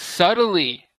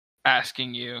subtly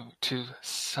asking you to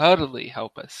subtly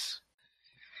help us.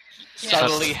 Yes.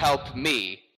 Subtly help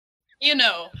me. You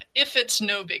know, if it's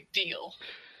no big deal.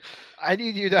 I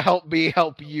need you to help me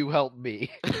help you help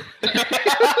me.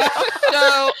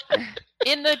 So,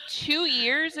 in the 2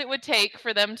 years it would take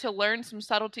for them to learn some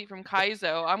subtlety from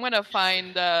Kaizo, I'm gonna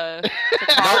find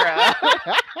Takara.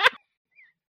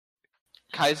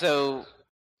 Kaizo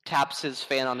taps his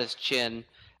fan on his chin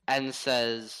and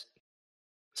says,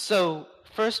 so,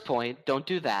 first point, don't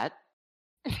do that.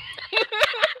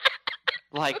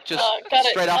 Like, just Got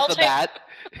it. straight off the bat.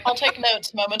 I'll take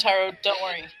notes, Momotaro, don't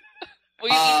worry. Will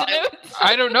you need the notes?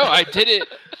 I don't know. I did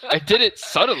it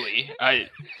subtly. I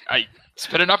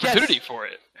spent an opportunity for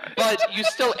it. But you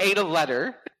still ate a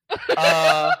letter.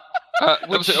 That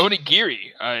was an onigiri.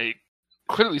 I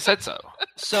clearly said so.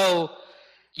 So,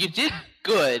 you did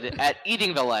good at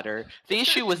eating the letter. The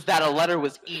issue was that a letter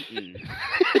was eaten.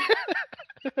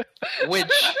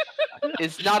 Which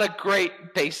is not a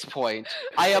great base point.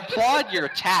 I applaud your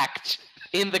tact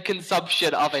in the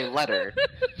consumption of a letter.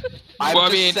 I'm Well, I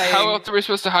just mean, saying, how else are we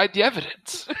supposed to hide the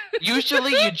evidence?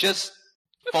 usually you just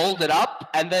fold it up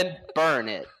and then burn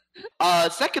it.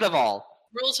 Second of all,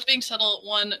 Rules of being subtle: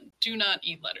 1, do not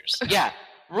eat letters. yeah,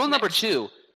 rule number 2,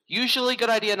 usually good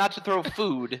idea not to throw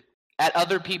food at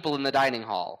other people in the dining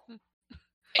hall.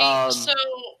 So,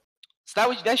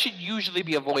 So that should usually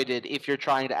be avoided if you're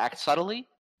trying to act subtly.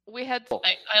 We had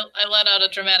I let out a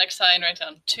dramatic sigh and write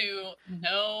down 2,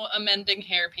 no amending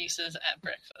hair pieces at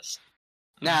breakfast.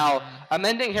 Now,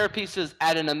 amending hairpieces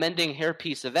at an amending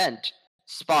hairpiece event,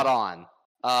 spot on.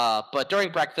 But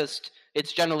during breakfast,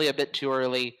 it's generally a bit too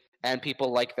early, and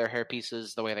people like their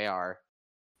hairpieces the way they are.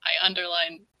 I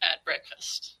underline at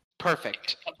breakfast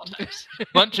Perfect. a couple times.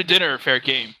 Lunch and dinner, fair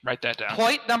game. Write that down.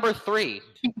 Point number 3.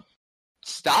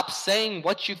 Stop saying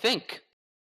what you think.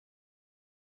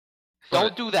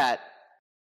 Don't do that.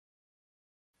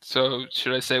 So,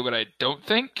 should I say what I don't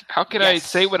think? How can I Yes.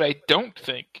 say what I don't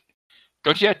think?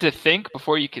 Don't you have to think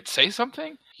before you could say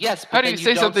something? Yes, but How do then you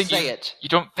say don't something say it. You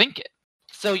don't think it.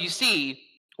 So you see,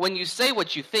 when you say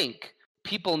what you think,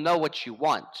 people know what you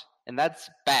want, and that's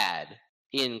bad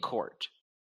in court.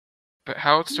 But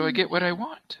how else do I get what I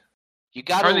want? You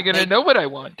How gotta are they going to make- know what I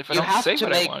want if I you don't have say to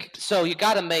what make I want? so you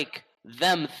got to make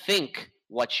them think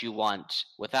what you want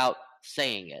without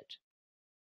saying it.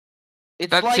 It's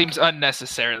That like seems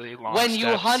unnecessarily long. when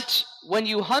you steps.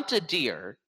 hunt a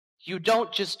deer, you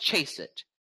don't just chase it.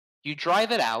 You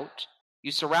drive it out,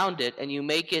 you surround it, and you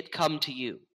make it come to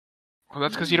you. Well,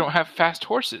 that's because you don't have fast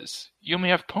horses. You only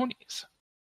have ponies.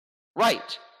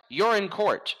 Right. You're in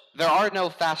court. There are no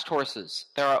fast horses.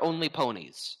 There are only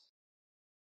ponies.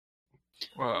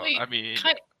 Well, Wait, I mean,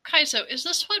 Kaizo, is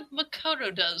this what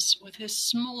Makoto does with his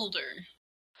smolder?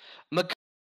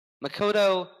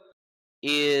 Makoto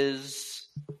is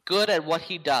good at what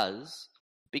he does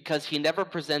because he never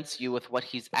presents you with what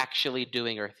he's actually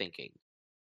doing or thinking.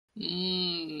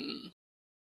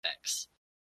 Thanks.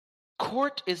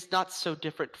 Court is not so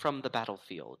different from the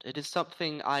battlefield. It is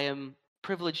something I am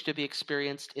privileged to be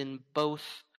experienced in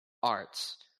both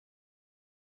arts.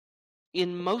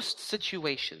 In most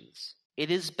situations, it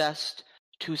is best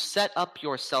to set up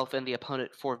yourself and the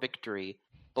opponent for victory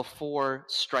before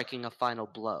striking a final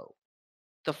blow.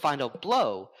 The final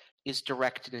blow is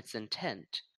direct in its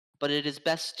intent, but it is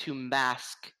best to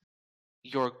mask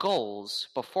your goals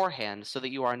beforehand so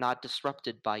that you are not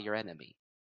disrupted by your enemy.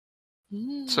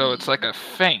 So it's like a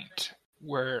feint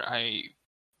where I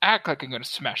act like I'm going to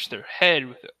smash their head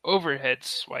with an overhead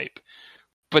swipe,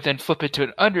 but then flip it to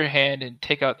an underhand and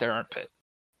take out their armpit.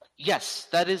 Yes,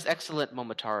 that is excellent,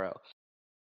 Momotaro.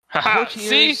 Haha,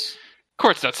 see?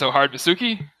 Court's not so hard,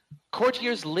 Masuki.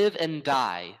 Courtiers live and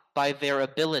die by their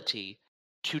ability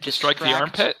to Strike the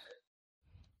armpit?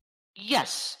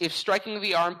 Yes, if striking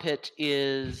the armpit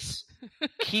is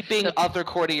keeping other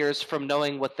courtiers from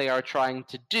knowing what they are trying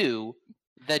to do,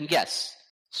 then yes,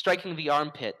 striking the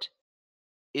armpit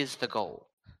is the goal.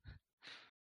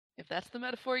 If that's the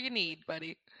metaphor you need,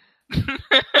 buddy.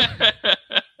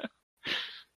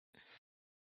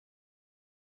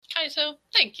 Kaizo,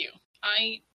 thank you.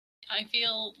 I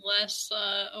feel less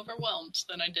overwhelmed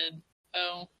than I did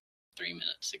 3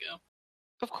 minutes ago.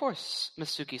 Of course,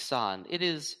 Masuki-san.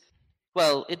 It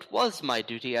was my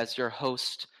duty as your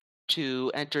host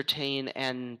to entertain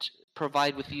and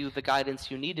provide with you the guidance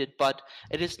you needed, but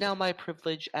it is now my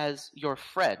privilege as your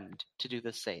friend to do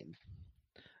the same.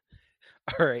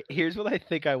 Alright, here's what I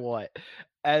think I want.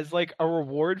 As like a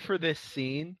reward for this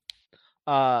scene,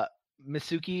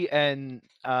 Masuki and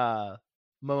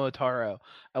Momotaro,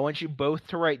 I want you both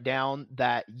to write down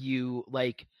that you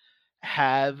like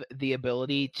have the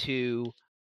ability to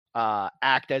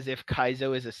act as if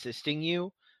Kaizo is assisting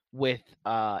you with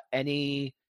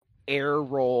any air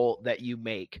roll that you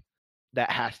make that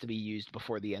has to be used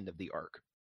before the end of the arc.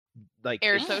 Like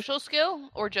Air social skill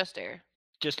or just air?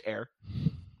 Just air.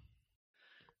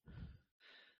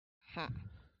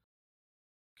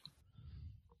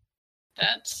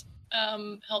 That's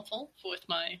helpful with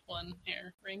my 1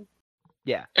 air ring.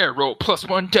 Yeah. Air roll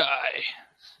 +1 die.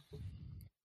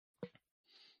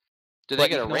 Do they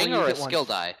get a ring or a skill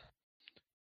die?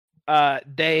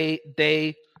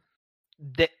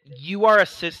 You are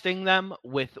assisting them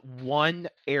with 1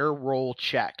 air roll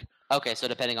check. Okay, so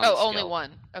depending on the skill. Only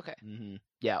 1. Okay. Mm-hmm.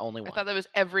 Yeah, only 1. I thought that was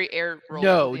every air roll.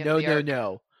 No.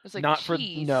 It's like, Not geez. for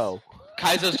no.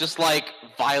 Kaizo's just like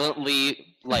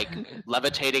violently like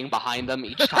levitating behind them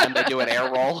each time they do an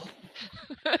air roll.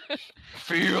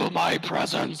 Feel my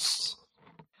presence.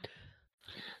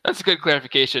 That's a good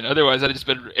clarification. Otherwise, I'd just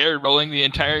been air rolling the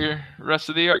entire rest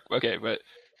of the arc. Okay, but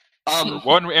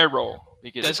 1 air roll.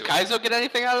 Does Kaizo get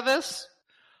anything out of this?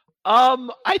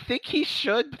 I think he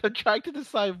should, but I'm trying to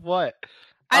decide what.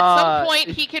 At some point,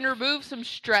 he can remove some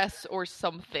stress or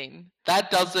something. That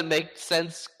doesn't make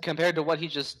sense compared to what he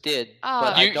just did.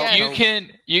 But you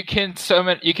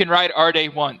can ride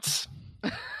Arde once.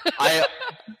 I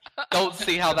don't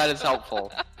see how that is helpful.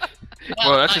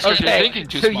 Well, that's just what you're thinking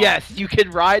too small. Yes, you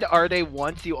can ride Arde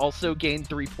once. You also gain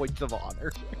 3 points of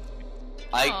honor.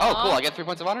 Oh, cool! I get 3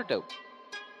 points of honor. Dope.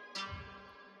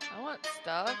 I want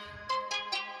stuff.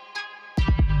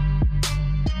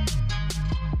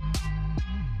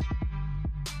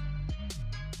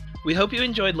 We hope you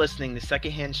enjoyed listening to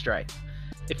Secondhand Strife.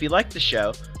 If you liked the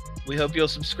show, we hope you'll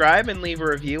subscribe and leave a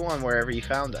review on wherever you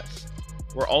found us.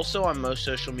 We're also on most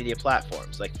social media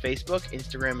platforms like Facebook,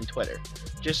 Instagram, and Twitter.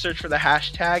 Just search for the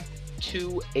hashtag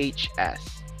 2HS.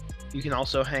 You can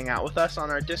also hang out with us on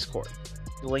our Discord.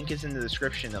 The link is in the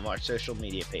description of our social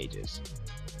media pages.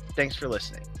 Thanks for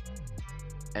listening.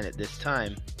 And at this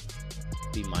time,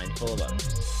 be mindful of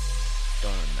others.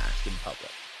 Don't unmask in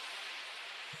public.